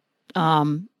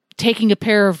taking a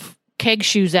pair of keg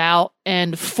shoes out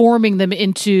and forming them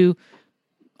into,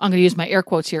 I'm going to use my air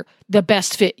quotes here, the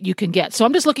best fit you can get? So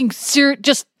I'm just looking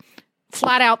just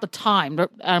flat out the time.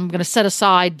 I'm going to set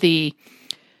aside the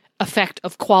effect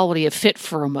of quality of fit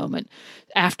for a moment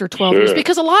after 12 years,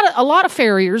 because a lot of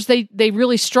farriers, they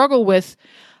really struggle with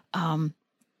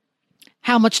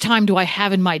how much time do I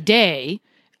have in my day?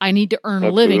 I need to earn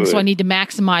a living, so I need to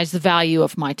maximize the value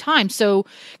of my time. So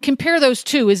compare those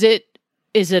two. Is it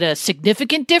a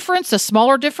significant difference, a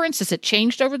smaller difference? Has it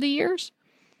changed over the years?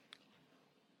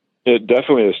 It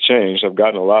definitely has changed. I've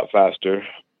gotten a lot faster.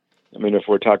 I mean, if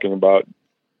we're talking about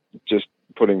just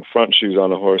putting front shoes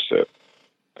on a horse, I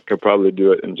could probably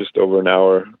do it in just over an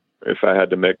hour if I had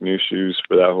to make new shoes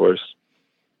for that horse.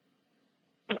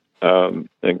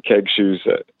 And keg shoes,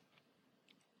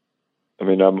 I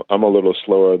mean, I'm a little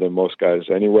slower than most guys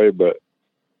anyway, but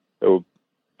it will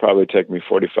probably take me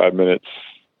 45 minutes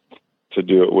to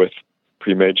do it with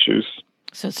pre-made shoes.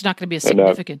 So it's not going to be a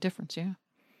significant difference, yeah?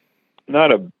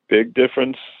 Not a big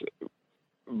difference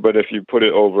but if you put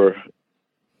it over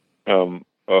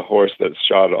a horse that's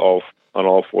shod on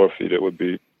all 4 feet, it would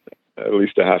be at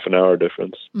least a half an hour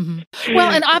difference. Mm-hmm.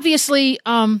 Well, and obviously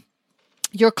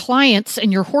your clients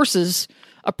and your horses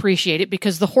appreciate it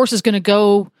because the horse is going to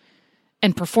go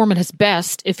and perform at his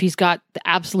best if he's got the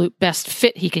absolute best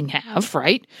fit he can have,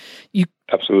 right?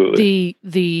 Absolutely.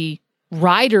 The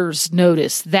riders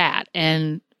notice that,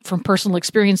 and from personal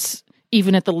experience,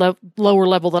 even at the lower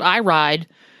level that I ride,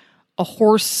 a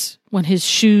horse, when his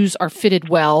shoes are fitted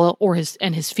well or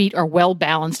his feet are well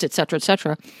balanced, et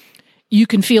cetera, you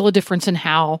can feel a difference in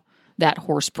how that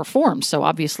horse performs. So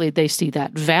obviously they see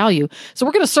that value. So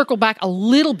we're going to circle back a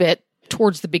little bit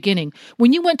towards the beginning.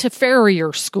 When you went to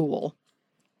farrier school,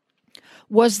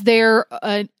 was there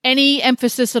any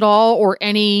emphasis at all or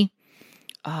any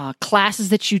classes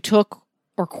that you took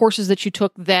or courses that you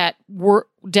took that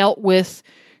dealt with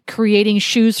creating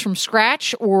shoes from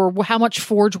scratch, or how much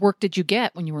forge work did you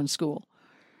get when you were in school?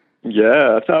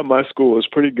 Yeah, I thought my school was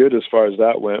pretty good as far as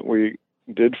that went. We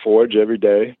did forge every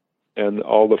day, and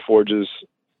all the forges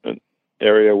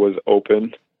area was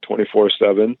open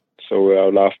 24/7. So I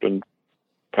would often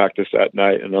practice at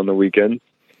night and on the weekend.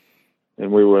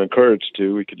 And we were encouraged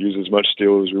to. We could use as much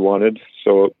steel as we wanted.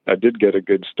 So I did get a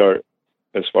good start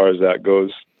as far as that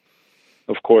goes.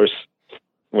 Of course,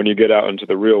 when you get out into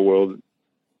the real world,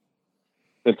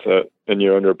 and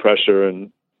you're under pressure,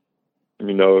 and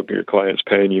you know your client's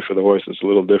paying you for the horse, it's a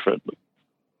little different.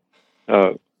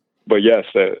 But yes,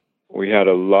 we had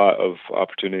a lot of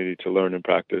opportunity to learn and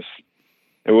practice.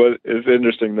 It's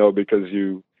interesting though, because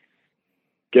you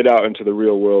get out into the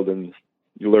real world and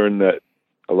you learn that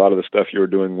a lot of the stuff you were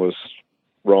doing was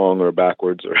wrong or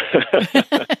backwards, or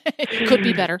it could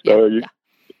be better. So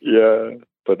yeah,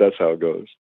 but that's how it goes.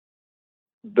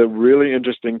 The really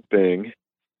interesting thing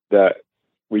that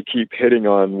we keep hitting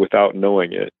on without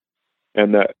knowing it,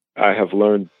 and that I have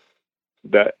learned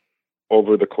that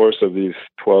over the course of these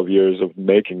 12 years of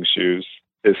making shoes,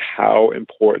 is how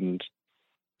important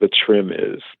the trim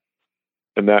is.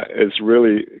 And that is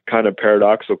really kind of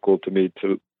paradoxical to me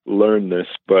to learn this,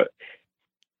 but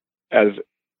as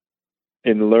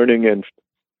in learning and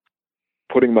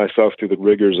putting myself through the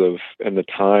rigors of and the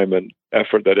time and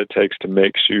effort that it takes to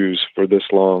make shoes for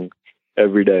this long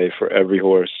every day for every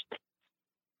horse,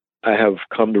 I have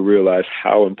come to realize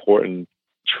how important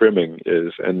trimming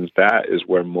is, and that is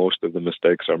where most of the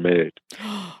mistakes are made.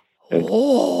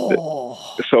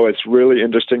 So it's really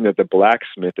interesting that the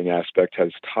blacksmithing aspect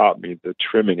has taught me the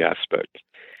trimming aspect.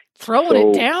 Throwing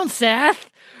it down, Seth.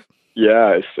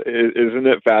 Yeah, isn't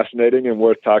it fascinating and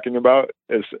worth talking about?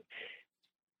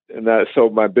 So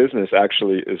my business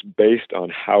actually is based on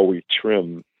how we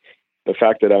trim. The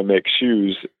fact that I make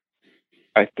shoes,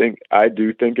 I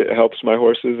do think it helps my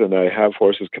horses, and I have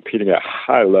horses competing at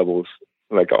high levels.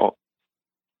 Like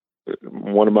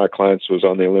one of my clients was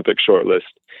on the Olympic short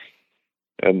list,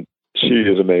 and she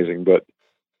is amazing. But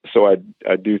so I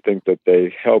do think that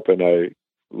they help, and I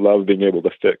love being able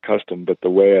to fit custom. But the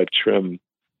way I trim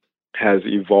has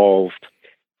evolved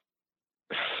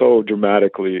so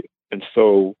dramatically and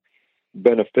so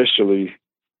beneficially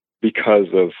because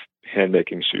of hand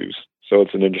making shoes. So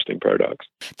it's an interesting paradox.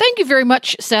 Thank you very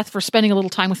much, Seth, for spending a little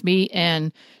time with me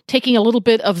and taking a little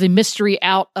bit of the mystery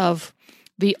out of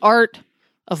the art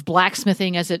of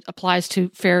blacksmithing as it applies to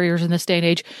farriers in this day and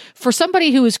age. For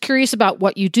somebody who is curious about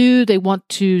what you do, they want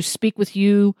to speak with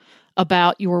you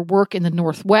about your work in the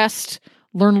Northwest,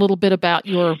 learn a little bit about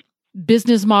your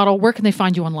business model, where can they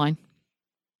find you online?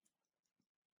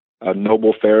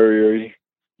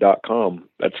 NobleFarriery.com.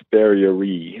 That's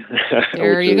farriery.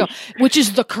 There you go. Which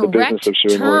is the correct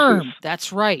term. Horses.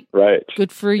 That's right. Right.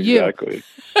 Good for you. Exactly.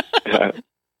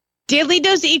 Daily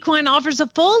Dose Equine offers a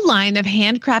full line of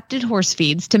handcrafted horse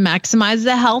feeds to maximize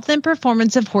the health and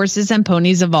performance of horses and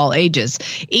ponies of all ages.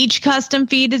 Each custom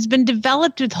feed has been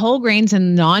developed with whole grains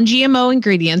and non-GMO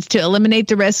ingredients to eliminate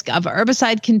the risk of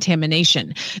herbicide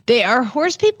contamination. They are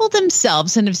horse people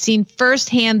themselves and have seen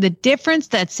firsthand the difference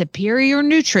that superior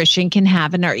nutrition can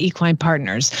have in our equine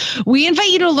partners. We invite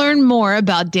you to learn more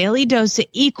about Daily Dose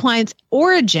Equine's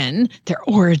origin, their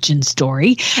origin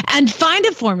story, and find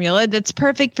a formula that's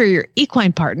perfect for your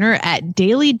equine partner at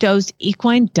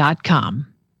dailydoseequine.com.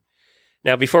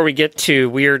 Now, before we get to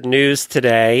weird news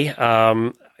today,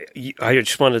 I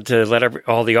just wanted to let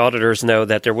all the auditors know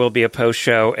that there will be a post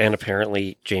show, and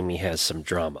apparently Jamie has some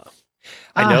drama.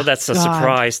 I know that's a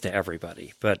surprise to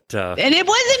everybody, but and it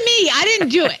wasn't me. I didn't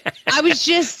do it. I was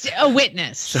just a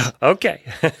witness. Okay.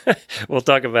 We'll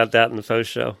talk about that in the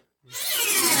post show.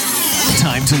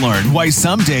 Time to learn why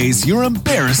some days you're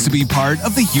embarrassed to be part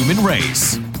of the human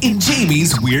race in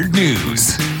Jamie's Weird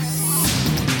News.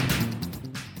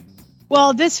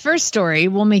 Well, this first story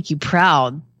will make you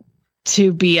proud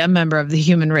to be a member of the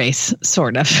human race,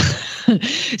 sort of.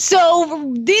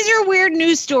 So these are weird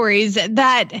news stories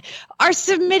that are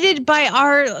submitted by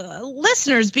our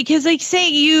listeners because, like, say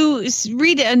you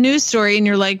read a news story and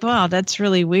you're like, wow, that's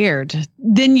really weird.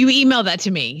 Then you email that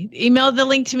to me. Email the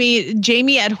link to me,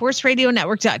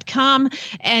 jamie@horseradionetwork.com,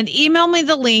 and email me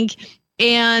the link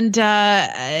and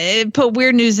put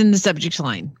weird news in the subject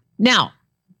line. Now,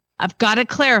 I've got to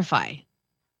clarify.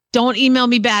 Don't email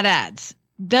me bad ads.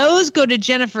 Those go to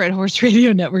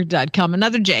Jennifer@horseradionetwork.com.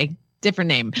 Another J, different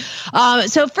name.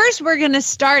 So first we're going to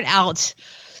start out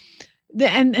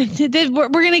we're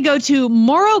going to go to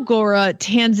Morogoro,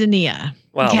 Tanzania.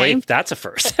 Wow, okay? wait, that's a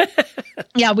first.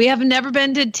 Yeah, we have never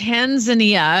been to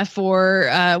Tanzania for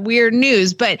weird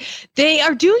news, but they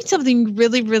are doing something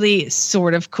really, really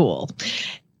sort of cool.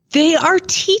 They are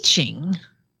teaching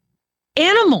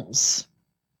animals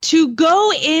to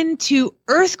go into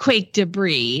earthquake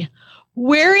debris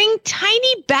wearing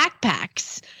tiny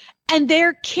backpacks, and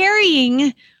they're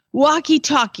carrying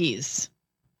walkie-talkies.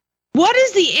 What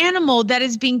is the animal that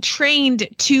is being trained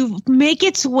to make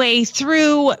its way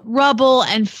through rubble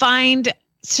and find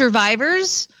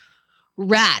survivors?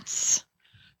 Rats.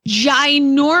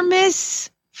 Ginormous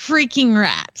freaking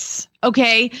rats.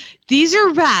 Okay? These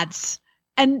are rats.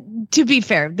 And to be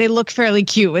fair, they look fairly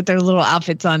cute with their little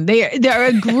outfits on. They're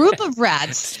a group of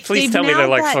rats. Please tell me they're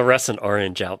like fluorescent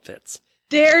orange outfits.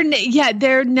 They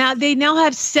now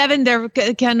have 7. They're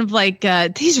kind of like,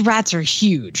 these rats are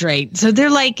huge, right? So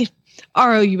they're like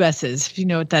ROUSs, if you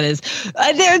know what that is.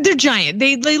 They're giant.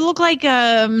 They look like,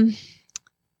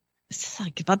 it's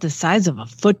like about the size of a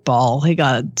football, like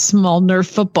a small Nerf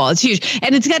football. It's huge.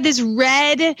 And it's got this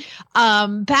red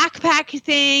backpack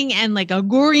thing and like a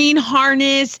green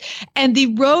harness. And the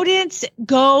rodents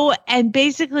go and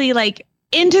basically like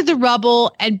into the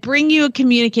rubble and bring you a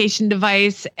communication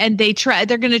device. And they're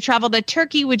going to travel to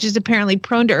Turkey, which is apparently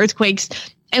prone to earthquakes,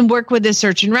 and work with a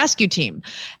search and rescue team.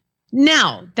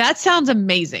 Now, that sounds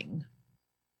amazing.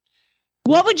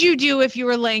 What would you do if you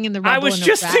were laying in the rubble? I was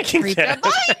just thinking that.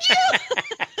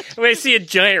 When I see a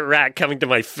giant rat coming to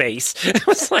my face, I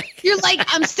was like, you're like,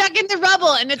 I'm stuck in the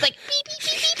rubble, and it's like beep beep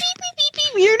beep beep beep beep beep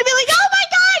beep. You're gonna be like, oh my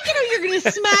god, you're gonna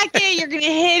smack it, you're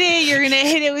gonna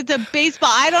hit it with a baseball.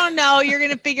 I don't know. You're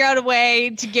gonna figure out a way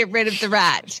to get rid of the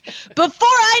rat. Before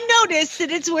I notice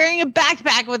that it's wearing a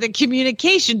backpack with a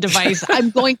communication device, I'm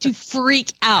going to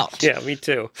freak out. Yeah, me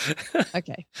too.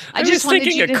 Okay, I just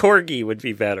thinking a corgi would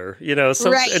be better. You know,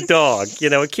 a dog. You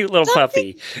know, a cute little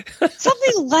puppy.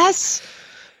 Something less,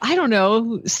 I don't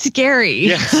know, scary.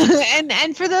 Yes.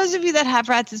 and for those of you that have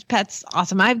rats as pets,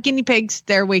 awesome. I have guinea pigs.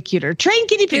 They're way cuter. Train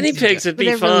guinea pigs. Guinea pigs would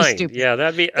be fine. Really, yeah,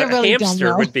 that'd be a really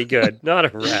hamster would be good, not a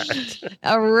rat.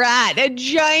 A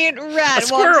giant rat. A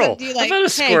squirrel. Like, how about a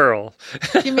squirrel?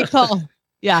 Give me a call.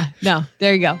 Yeah, no,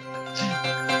 there you go.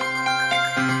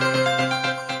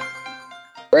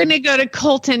 We're going to go to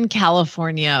Colton,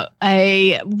 California.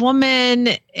 A woman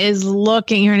is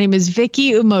looking, her name is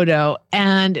Vicky Umoto,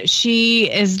 and she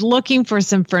is looking for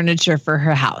some furniture for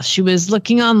her house. She was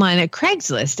looking online at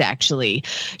Craigslist, actually.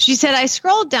 She said, I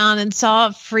scrolled down and saw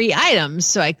free items,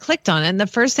 so I clicked on it, and the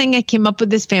first thing I came up with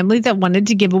this family that wanted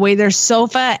to give away their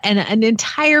sofa and an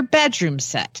entire bedroom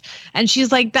set. And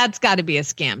she's like, that's got to be a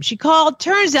scam. She called.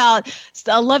 Turns out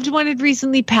a loved one had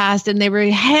recently passed, and they were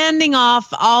handing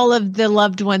off all of the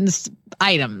loved one's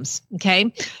items.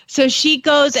 Okay. So she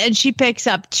goes and she picks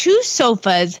up 2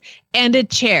 sofas and a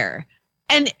chair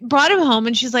and brought him home.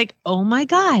 And she's like, oh my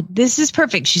God, this is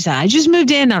perfect. She said, I just moved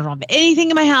in. I don't have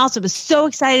anything in my house. I was so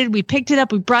excited. We picked it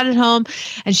up. We brought it home,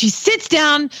 and she sits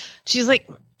down. She's like,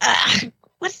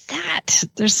 what's that?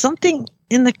 There's something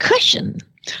in the cushion.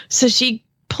 So she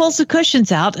pulls the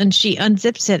cushions out and she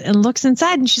unzips it and looks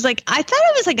inside, and she's like, I thought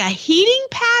it was like a heating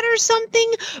pad or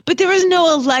something, but there was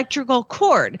no electrical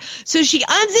cord. So she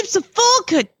unzips the full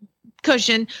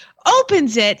cushion,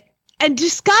 opens it, and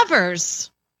discovers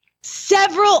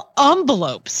several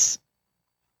envelopes.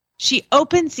 She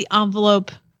opens the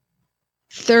envelope.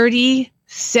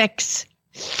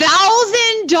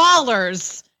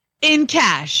 $36,000 in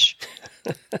cash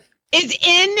is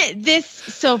in this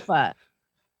sofa.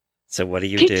 So what do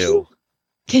you do?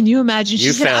 Can you imagine?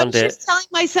 She said, found I'm just telling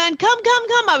my son, come.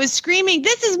 I was screaming,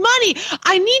 this is money.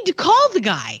 I need to call the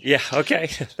guy. Yeah, okay.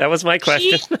 That was my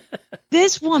question.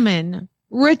 This woman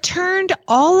returned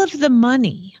all of the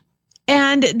money.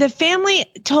 And the family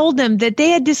told them that they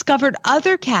had discovered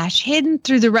other cash hidden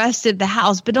through the rest of the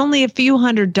house, but only a few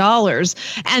 $100s.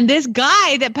 And this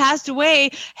guy that passed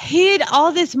away hid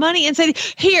all this money and said,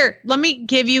 here, let me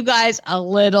give you guys a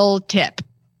little tip.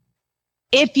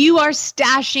 If you are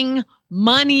stashing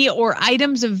money or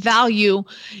items of value,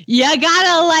 you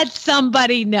gotta let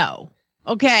somebody know.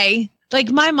 Okay. Like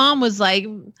my mom was like,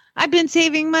 I've been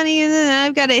saving money and then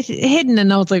I've got it hidden.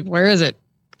 And I was like, where is it?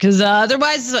 Because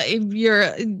otherwise, if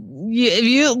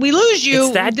we lose you.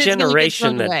 It's that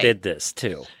generation that did this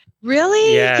too.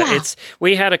 Really? Yeah.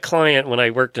 We had a client when I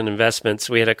worked in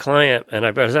investments. We had a client, and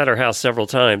I was at her house several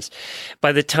times.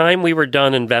 By the time we were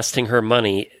done investing her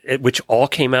money, which all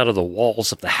came out of the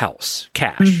walls of the house,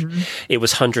 cash, it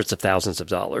was hundreds of thousands of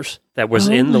dollars that was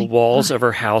in the walls of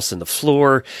her house and the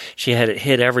floor. She had it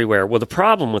hid everywhere. Well, the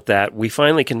problem with that, we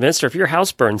finally convinced her, if your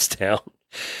house burns down,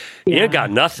 you got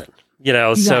nothing.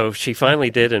 So she finally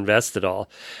did invest it all,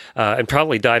 and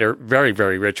probably died a very,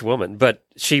 very rich woman. But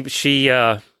she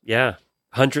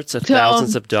hundreds of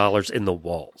thousands of dollars in the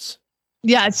walls.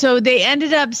 Yeah, so they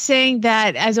ended up saying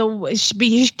that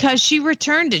because she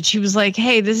returned it. She was like,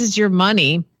 "Hey, this is your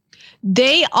money."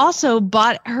 They also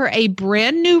bought her a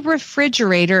brand new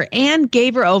refrigerator and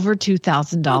gave her over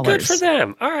 $2,000. Good for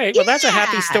them. All right, well, that's a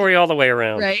happy story all the way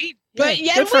around, right? But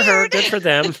good for her. Good for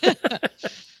them.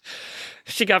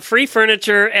 She got free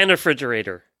furniture and a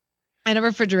refrigerator. And a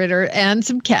refrigerator and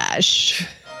some cash.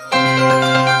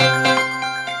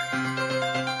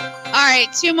 All right,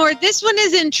 two more. This one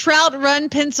is in Trout Run,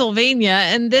 Pennsylvania,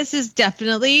 and this is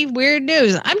definitely weird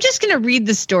news. I'm just going to read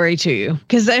the story to you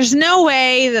because there's no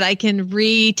way that I can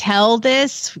retell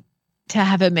this to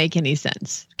have it make any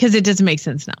sense because it doesn't make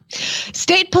sense now.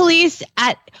 State police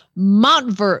at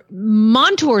Montoursville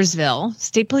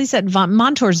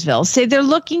say they're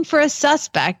looking for a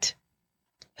suspect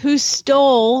who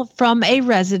stole from a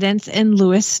residence in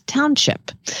Lewis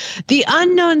Township. The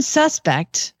unknown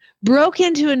suspect broke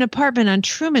into an apartment on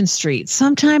Truman Street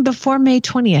sometime before May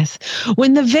 20th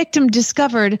when the victim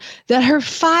discovered that her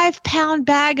 5-pound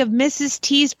bag of Mrs.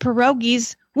 T's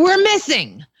pierogies were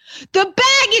missing. The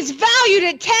bag is valued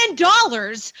at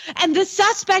 $10, and the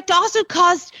suspect also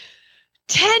caused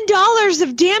 $10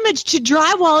 of damage to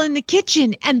drywall in the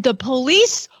kitchen, and the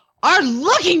police are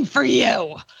looking for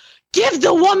you. Give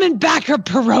the woman back her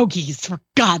pierogies, for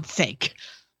God's sake.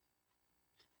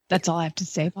 That's all I have to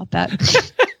say about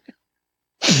that.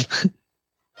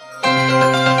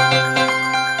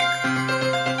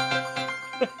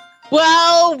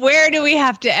 Well, where do we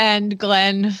have to end,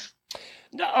 Glenn?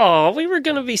 Oh, we were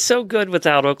going to be so good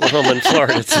without Oklahoma and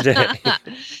Florida today.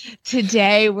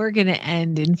 Today, we're going to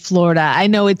end in Florida. I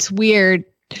know it's weird.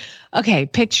 Okay,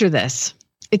 picture this.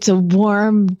 It's a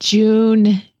warm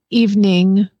June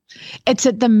evening. It's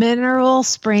at the Mineral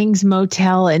Springs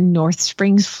Motel in North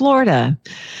Springs, Florida.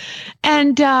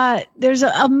 And there's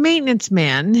a maintenance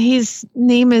man. His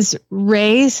name is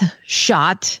Ray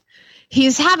Schott.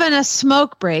 He's having a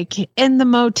smoke break in the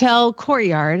motel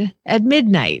courtyard at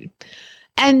midnight.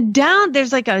 And down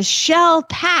there's like a shell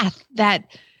path that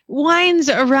winds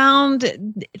around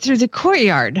through the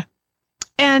courtyard.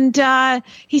 And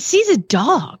he sees a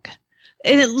dog.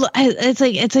 And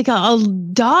it's like a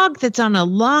dog that's on a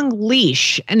long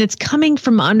leash, and it's coming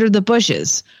from under the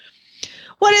bushes.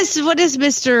 What does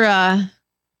Mr.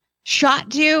 Schott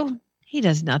do? He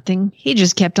does nothing. He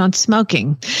just kept on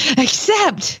smoking.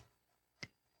 Except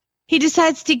he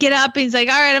decides to get up. And he's like,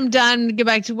 all right, I'm done. Get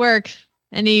back to work.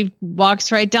 And he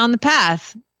walks right down the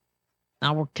path.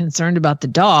 Now we're concerned about the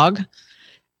dog.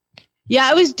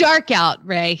 Yeah, it was dark out,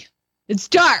 Ray. It's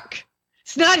dark.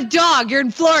 It's not a dog. You're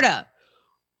in Florida.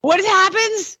 What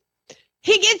happens?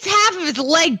 He gets half of his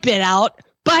leg bit out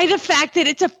by the fact that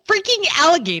it's a freaking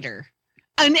alligator.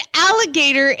 An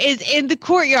alligator is in the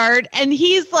courtyard, and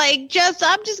he's like,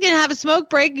 I'm just going to have a smoke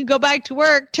break and go back to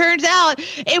work. Turns out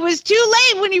it was too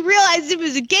late when he realized it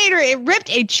was a gator. It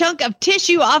ripped a chunk of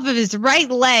tissue off of his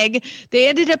right leg. They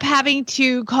ended up having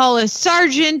to call a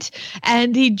sergeant,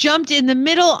 and he jumped in the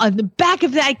middle of the back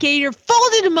of that gator,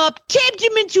 folded him up, taped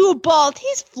him into a ball.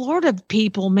 These Florida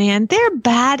people, man, they're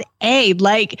bad A.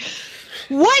 Like,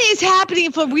 what is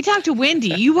happening? We talked to Wendy.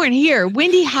 You weren't here.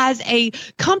 Wendy has a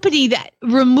company that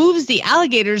removes the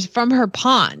alligators from her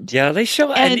pond. Yeah, they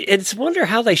show, and it's wonder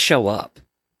how they show up.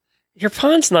 Your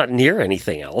pond's not near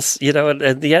anything else,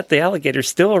 and yet the alligators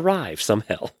still arrive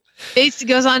somehow. It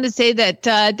goes on to say that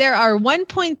there are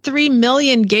 1.3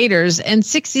 million gators in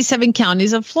 67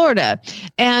 counties of Florida.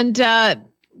 And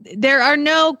there are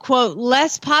no, quote,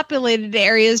 less populated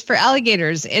areas for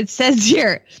alligators. It says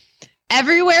here,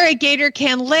 everywhere a gator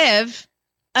can live,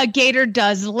 a gator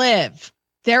does live.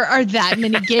 There are that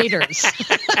many gators.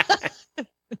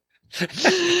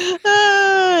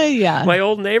 Yeah. My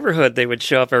old neighborhood, they would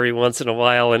show up every once in a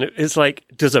while, and it's like,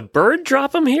 does a bird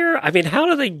drop them here? I mean, how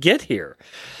do they get here?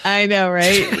 I know,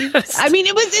 right? I mean,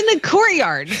 it was in the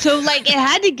courtyard, so like it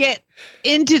had to get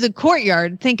into the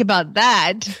courtyard. Think about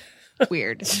that.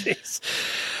 Weird. Jeez.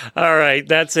 All right,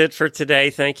 that's it for today.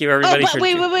 Thank you, everybody.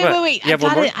 Wait. Yeah,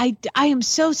 I am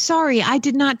so sorry. I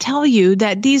did not tell you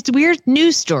that these weird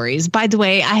news stories, by the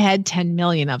way, I had 10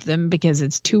 million of them because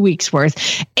it's 2 weeks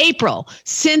worth. April,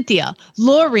 Cynthia,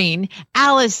 Laureen,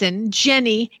 Allison,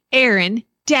 Jenny, Aaron,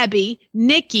 Debbie,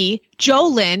 Nikki,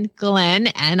 Jolyn, Glenn,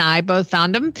 and I both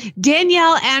found them.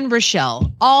 Danielle and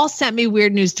Rochelle all sent me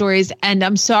weird news stories, and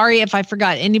I'm sorry if I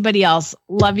forgot anybody else.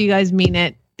 Love you guys, mean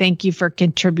it. Thank you for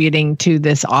contributing to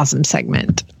this awesome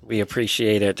segment. We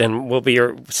appreciate it. And we'll be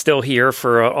still here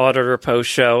for an Auditor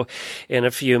Post show in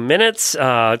a few minutes.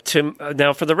 Now,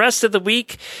 for the rest of the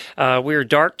week, we're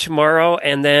dark tomorrow.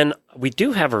 And then we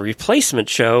do have a replacement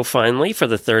show finally for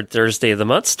the third Thursday of the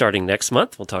month, starting next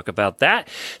month. We'll talk about that.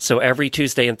 So every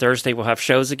Tuesday and Thursday, we'll have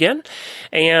shows again.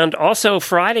 And also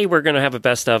Friday, we're going to have a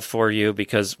best of for you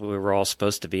because we were all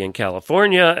supposed to be in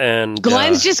California. And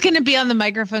Glenn's just going to be on the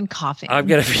microphone coughing. I'm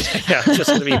going to be just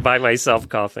going to be by myself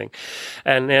coughing.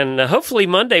 And then hopefully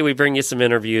Monday, we bring you some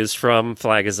interviews from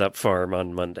Flag Is Up Farm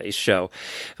on Monday's show.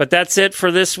 But that's it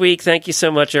for this week. Thank you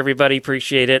so much, everybody.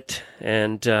 Appreciate it.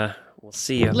 And we'll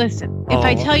see you. Listen, if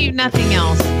I tell you nothing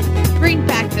else, bring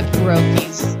back the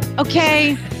pierogies,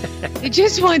 okay? I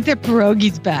just want the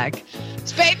pierogies back.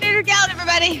 Spade neuter gallon,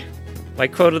 everybody. My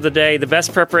quote of the day, the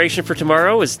best preparation for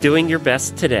tomorrow is doing your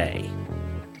best today.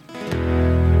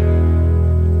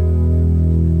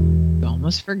 You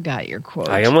almost forgot your quote.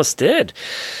 I almost did.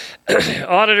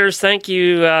 Auditors, thank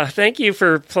you. Thank you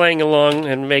for playing along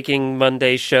and making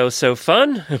Monday's show so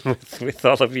fun with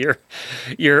all of your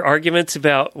arguments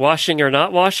about washing or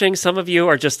not washing. Some of you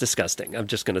are just disgusting. I'm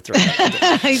just going to throw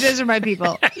that. Those are my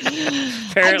people.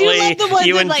 Apparently, I do love the ones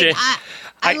you that, and like,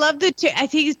 I love the two. I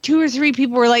think 2 or 3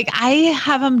 people were like, I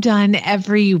have them done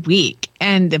every week.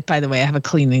 And by the way, I have a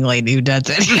cleaning lady who does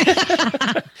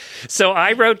it. So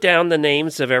I wrote down the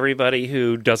names of everybody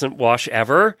who doesn't wash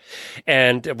ever,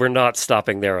 and we're not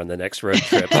stopping there on the next road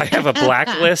trip. I have a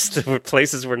blacklist of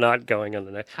places we're not going on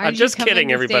the next. I'm just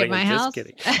kidding, everybody. I'm just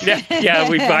kidding. Yeah,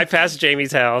 we bypassed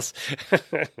Jamie's house.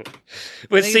 But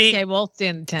okay, we'll stay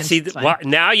in the tent.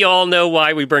 Now you all know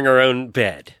why we bring our own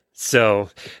bed. So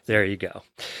there you go.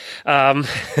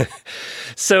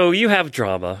 So you have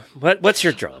drama. What's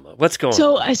your drama? What's going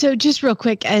on? So just real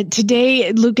quick,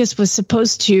 today Lucas was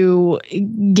supposed to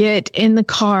get in the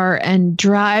car and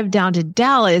drive down to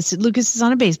Dallas. Lucas is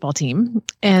on a baseball team,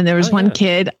 and there was one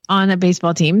kid on a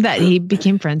baseball team that he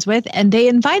became friends with, and they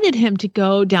invited him to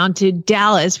go down to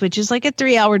Dallas, which is like a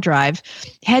 3-hour drive.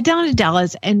 Head down to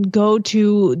Dallas and go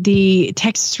to the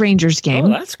Texas Rangers game. Oh,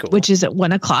 that's cool. Which is at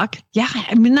 1:00. Yeah,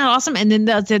 I mean, that's awesome. And then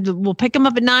they said, we'll pick him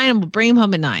up at 9 and we'll bring him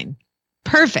home at 9.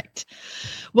 Perfect.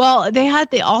 Well, they had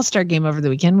the All-Star game over the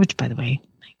weekend, which, by the way,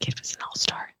 my kid was an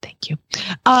All-Star. Thank you.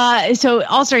 So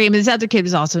All-Star game, his other kid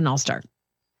was also an All-Star.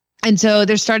 And so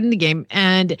they're starting the game,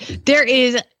 and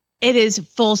it is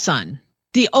full sun.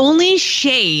 The only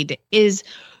shade is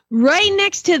right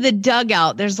next to the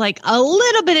dugout. There's like a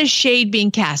little bit of shade being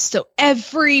cast. So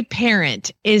every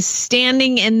parent is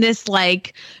standing in this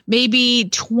like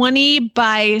maybe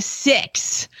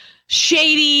 20-by-6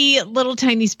 shady little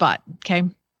tiny spot. Okay.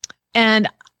 And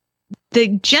the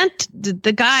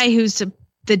guy who's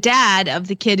the dad of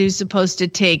the kid who's supposed to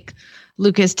take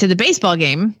Lucas to the baseball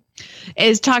game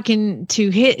is talking to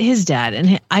his dad.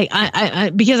 And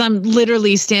I because I'm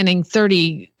literally standing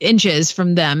 30 inches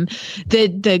from them,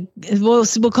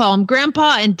 we'll call him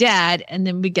grandpa and dad. And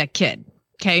then we got kid.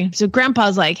 Okay. So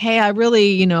grandpa's like, hey, I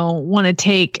really, want to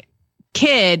take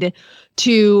kid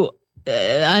to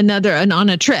on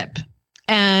a trip.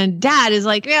 And dad is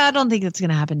like, yeah, I don't think that's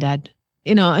going to happen, Dad.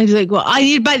 He's like, well, I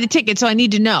need to buy the ticket, so I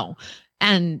need to know.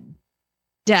 And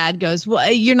dad goes,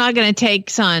 well, you're not going to take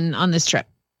son on this trip.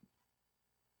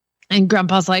 And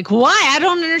grandpa's like, why? I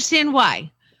don't understand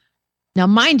why. Now,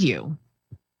 mind you,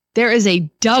 there is a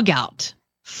dugout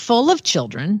full of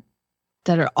children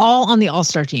that are all on the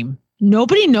All-Star team.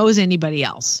 Nobody knows anybody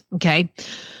else. Okay.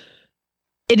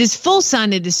 It is full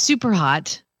sun. It is super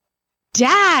hot.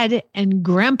 Dad and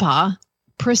grandpa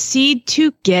proceed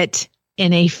to get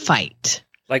in a fight.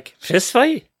 Like fist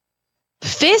fight?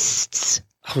 Fists.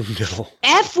 Oh, no.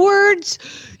 F words.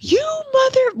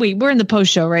 Wait, we're in the post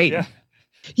show, right? Yeah.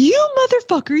 You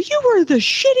motherfucker, you were the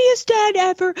shittiest dad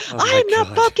ever. I'm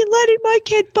not fucking letting my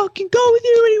kid fucking go with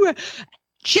you anywhere.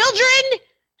 Children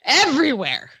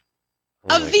everywhere.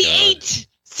 Of the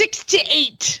 6 to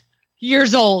 8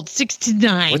 years old, 6 to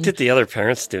 9. What did the other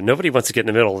parents do? Nobody wants to get in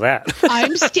the middle of that.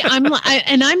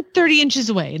 I'm 30 inches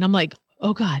away, and I'm like,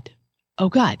 oh God.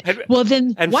 Well,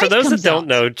 then, and for those that don't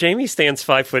know, Jamie stands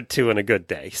 5'2" on a good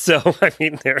day. So I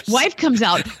mean, there's wife comes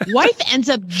out. Wife ends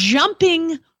up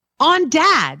jumping on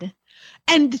Dad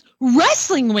and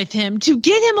wrestling with him to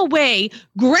get him away.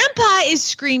 Grandpa is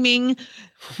screaming.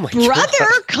 Oh brother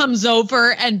comes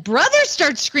over, and brother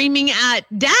starts screaming at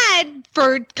Dad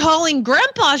for calling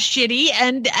Grandpa shitty,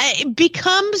 and it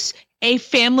becomes a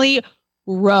family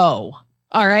row.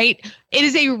 All right. It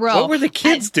is a row. What were the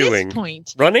kids doing?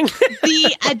 Running?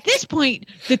 At this point,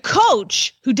 the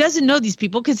coach, who doesn't know these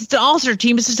people because it's an all-star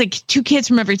team, it's just like 2 kids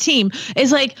from every team,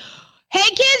 is like, hey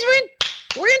kids,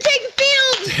 we're gonna take the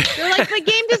field. They're like, the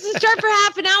game doesn't start for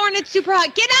half an hour and it's super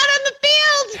hot. Get out on the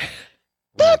field.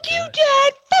 Fuck you,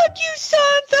 Dad. Fuck you,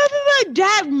 son.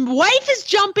 Dad, wife is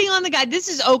jumping on the guy. This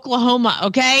is Oklahoma,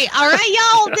 okay? All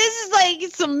right, y'all. This is like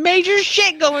some major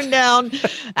shit going down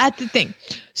at the thing.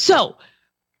 So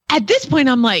at this point,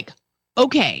 I'm like,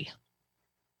 okay,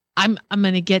 I'm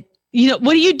going to get,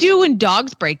 what do you do when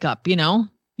dogs break up?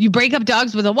 You break up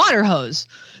dogs with a water hose.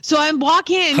 So I'm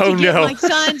walking in to get my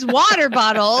son's water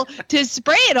bottle to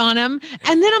spray it on him.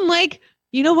 And then I'm like,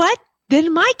 you know what?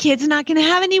 Then my kid's not going to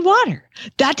have any water.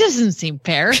 That doesn't seem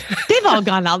fair. They've all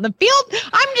gone out in the field.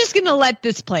 I'm just going to let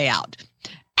this play out.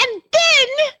 And then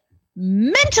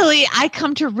mentally, I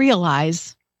come to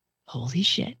realize, holy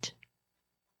shit.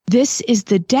 This is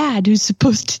the dad who's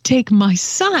supposed to take my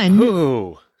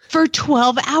son for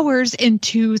 12 hours in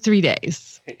 2-3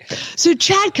 days. So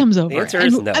Chad comes over. The answer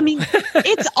is no. I mean,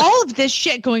 it's all of this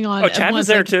shit going on. Oh, Chad was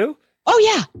there too? Oh,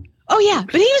 yeah.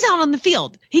 But he was out on the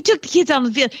field. He took the kids out on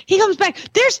the field. He comes back.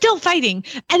 They're still fighting.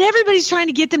 And everybody's trying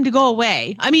to get them to go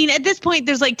away. I mean, at this point,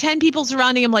 there's like 10 people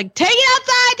surrounding him like, take it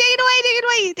outside, take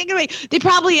it away. They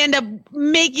probably end up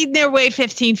making their way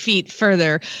 15 feet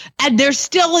further. And they're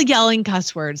still yelling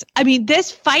cuss words. I mean, this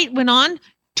fight went on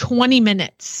 20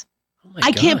 minutes.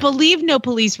 I can't believe no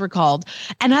police were called.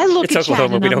 And I look at Chad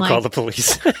Oklahoma. and We I'm don't like, call the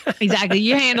police. Exactly.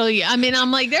 You handle it. I mean,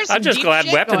 I'm like, there's some I'm just glad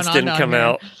weapons didn't come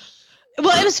out.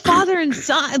 Well, it was father and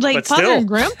son, like father and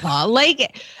grandpa,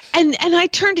 like, and I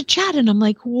turned to Chad and I'm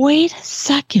like, wait a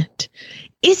second.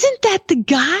 Isn't that the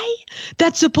guy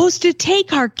that's supposed to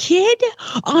take our kid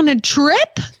on a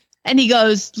trip? And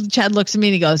Chad looks at me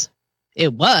and he goes,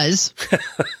 it was.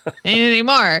 Ain't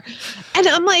anymore. And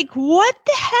I'm like, what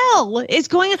the hell is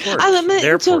going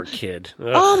on? Poor kid.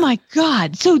 Ugh. Oh my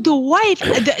God. So the wife,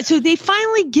 so they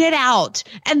finally get out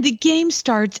and the game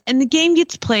starts and the game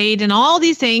gets played and all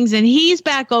these things. And he's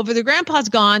back over. The grandpa's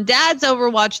gone. Dad's over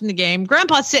watching the game.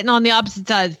 Grandpa's sitting on the opposite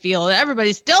side of the field.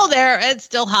 Everybody's still there. It's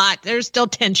still hot. There's still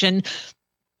tension.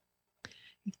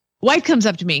 Wife comes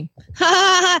up to me.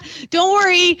 Don't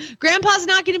worry. Grandpa's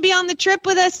not going to be on the trip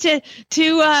with us to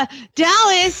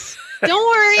Dallas. Don't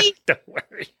worry. Don't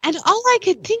worry. And all I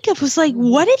could think of was like,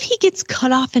 what if he gets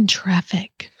cut off in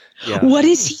traffic? Yeah. What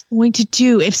is he going to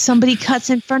do if somebody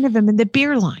cuts in front of him in the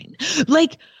beer line?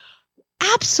 Like,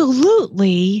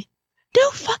 absolutely no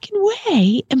fucking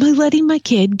way am I letting my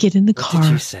kid get in the car. What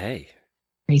did you say?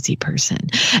 Crazy person.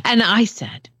 And I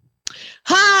said,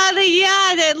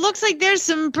 it looks like there's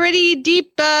some pretty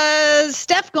deep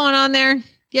stuff going on there.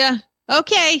 Yeah.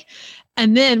 Okay.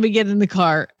 And then we get in the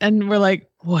car and we're like,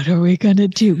 what are we going to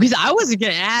do? Because I wasn't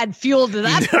going to add fuel to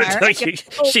that fire.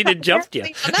 She did jumped you.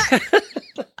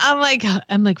 I'm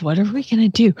like, what are we going to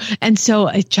do? And so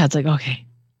Chad's like, okay,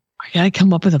 I got to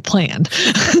come up with a plan.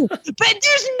 But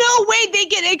there's no way they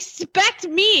can expect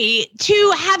me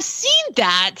to have seen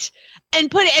that and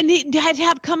put it, and he had to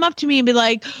have come up to me and be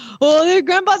like, oh, their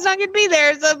grandpa's not going to be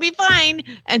there, so it'll be fine.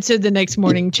 And so the next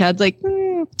morning, Chad's like,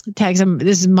 tags him.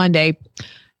 This is Monday.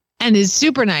 And is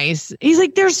super nice. He's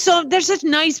like, they're such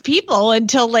nice people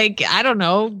until like, I don't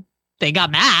know, they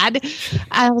got mad.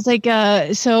 I was like,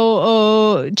 Chad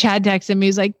texted me.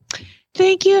 He's like,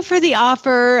 thank you for the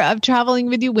offer of traveling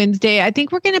with you Wednesday. I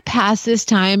think we're going to pass this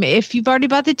time. If you've already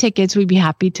bought the tickets, we'd be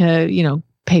happy to,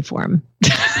 pay for them.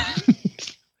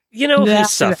 Who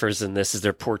suffers in this is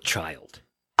their poor child.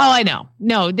 Oh, I know.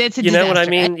 No, that's a disaster. You know what I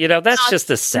mean? That's just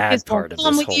the sad part of this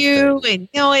whole thing.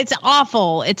 And, it's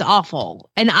awful. It's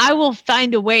awful. And I will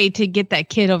find a way to get that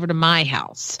kid over to my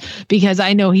house because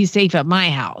I know he's safe at my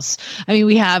house. I mean,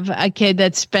 we have a kid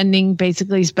that's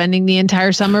basically spending the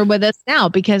entire summer with us now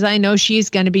because I know she's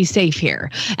going to be safe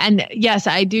here. And yes,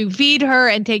 I do feed her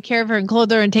and take care of her and clothe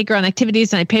her and take her on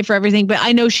activities and I pay for everything, but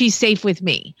I know she's safe with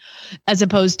me as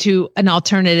opposed to an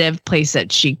alternative place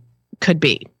that she could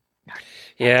be.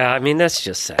 Yeah, I mean, that's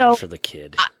just sad for the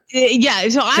kid. So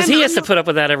because he has to put up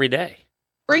with that every day.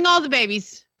 Bring all the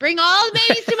babies. Bring all the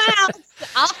babies to my house.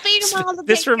 I'll feed them all.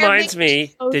 This reminds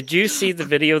me, did you see the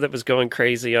video that was going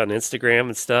crazy on Instagram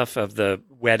and stuff of the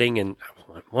wedding in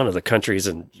one of the countries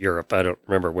in Europe? I don't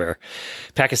remember where,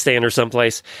 Pakistan or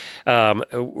someplace,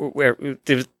 where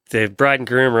the bride and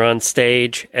groom are on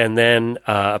stage, and then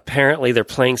apparently they're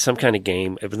playing some kind of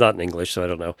game. It was not in English, so I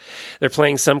don't know. They're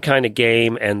playing some kind of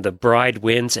game, and the bride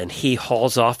wins, and he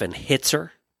hauls off and hits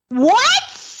her. What?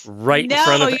 Right in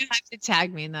front of you have to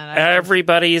tag me in that.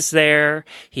 Everybody's there.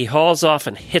 He hauls off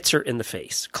and hits her in the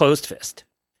face. Closed fist.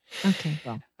 Okay.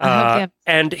 Well,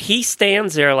 and he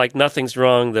stands there like nothing's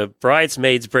wrong. The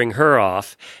bridesmaids bring her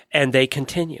off, and they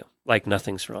continue like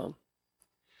nothing's wrong.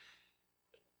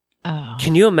 Oh.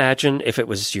 Can you imagine if it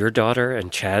was your daughter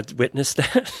and Chad witnessed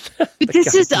that? But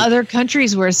this is other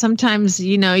countries where sometimes,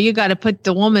 you got to put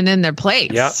the woman in their place.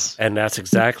 Yeah, and that's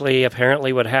exactly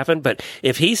apparently what happened. But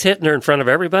if he's hitting her in front of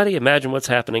everybody, imagine what's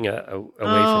happening away from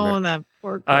her. Oh, that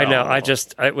poor girl. I know.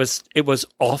 It was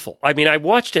awful. I mean, I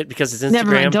watched it because it's Instagram.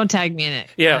 Never mind. Don't tag me in it.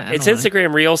 Yeah, it's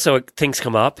Instagram Reel, so things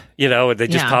come up, they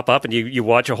just pop up, and you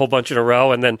watch a whole bunch in a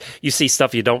row, and then you see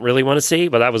stuff you don't really want to see.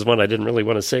 But that was one I didn't really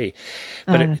want to see.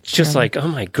 But it's just like, oh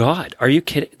my God, are you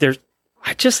kidding?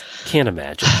 I just can't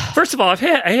imagine. First of all, if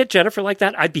I had Jennifer like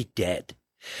that, I'd be dead.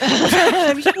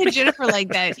 If you hit Jennifer like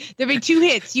that, there'd be 2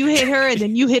 hits. You hit her, and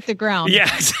then you hit the ground.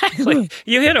 Yeah, exactly.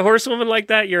 You hit a horsewoman like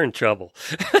that, you're in trouble.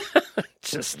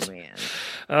 Just,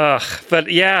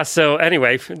 but yeah. So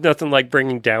anyway, nothing like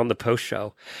bringing down the post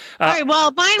show. All right.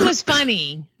 Well, mine was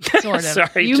funny, sort of.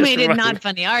 Sorry, you made it not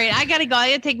funny. All right, I gotta go. I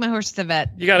gotta take my horse to the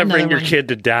vet. You gotta bring your kid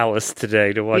to Dallas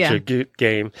today to watch a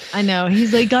game. I know.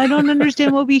 He's like, I don't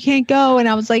understand why we can't go, and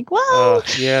I was like, well,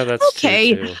 yeah, that's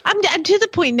okay. True too. I'm to the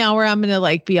point now where I'm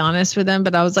gonna be honest with him,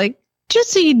 but I was like,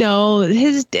 just so you know,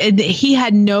 he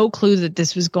had no clue that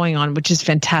this was going on, which is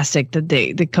fantastic that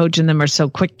the coach and them are so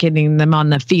quick getting them on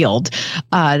the field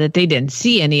that they didn't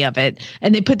see any of it.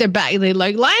 And they put their back, they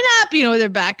line up, their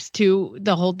backs to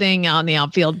the whole thing on the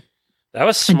outfield. That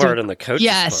was smart on the coach's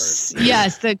part.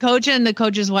 Yes, the coach and the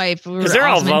coach's wife. Because they're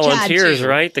all volunteers,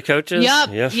 right? The coaches?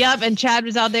 Yep. And Chad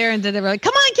was out there, and they were like,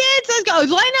 come on, kids, let's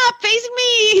go. Line up, facing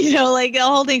me. The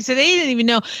whole thing. So they didn't even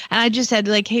know. And I just said,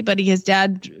 hey, buddy, his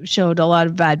dad showed a lot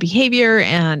of bad behavior,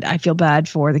 and I feel bad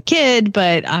for the kid,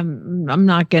 but I'm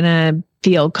not going to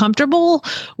feel comfortable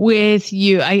with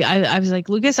you. I was like,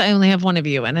 Lucas, I only have one of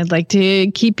you, and I'd like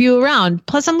to keep you around.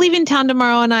 Plus, I'm leaving town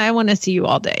tomorrow, and I want to see you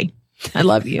all day. I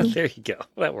love you. There you go.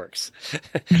 That works.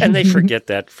 And they forget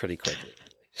that pretty quickly.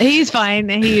 He's fine.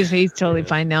 He's totally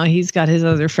fine now. He's got his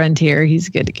other friend here. He's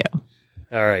good to go.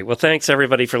 All right. Well, thanks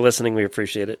everybody for listening. We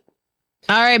appreciate it.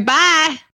 All right. Bye.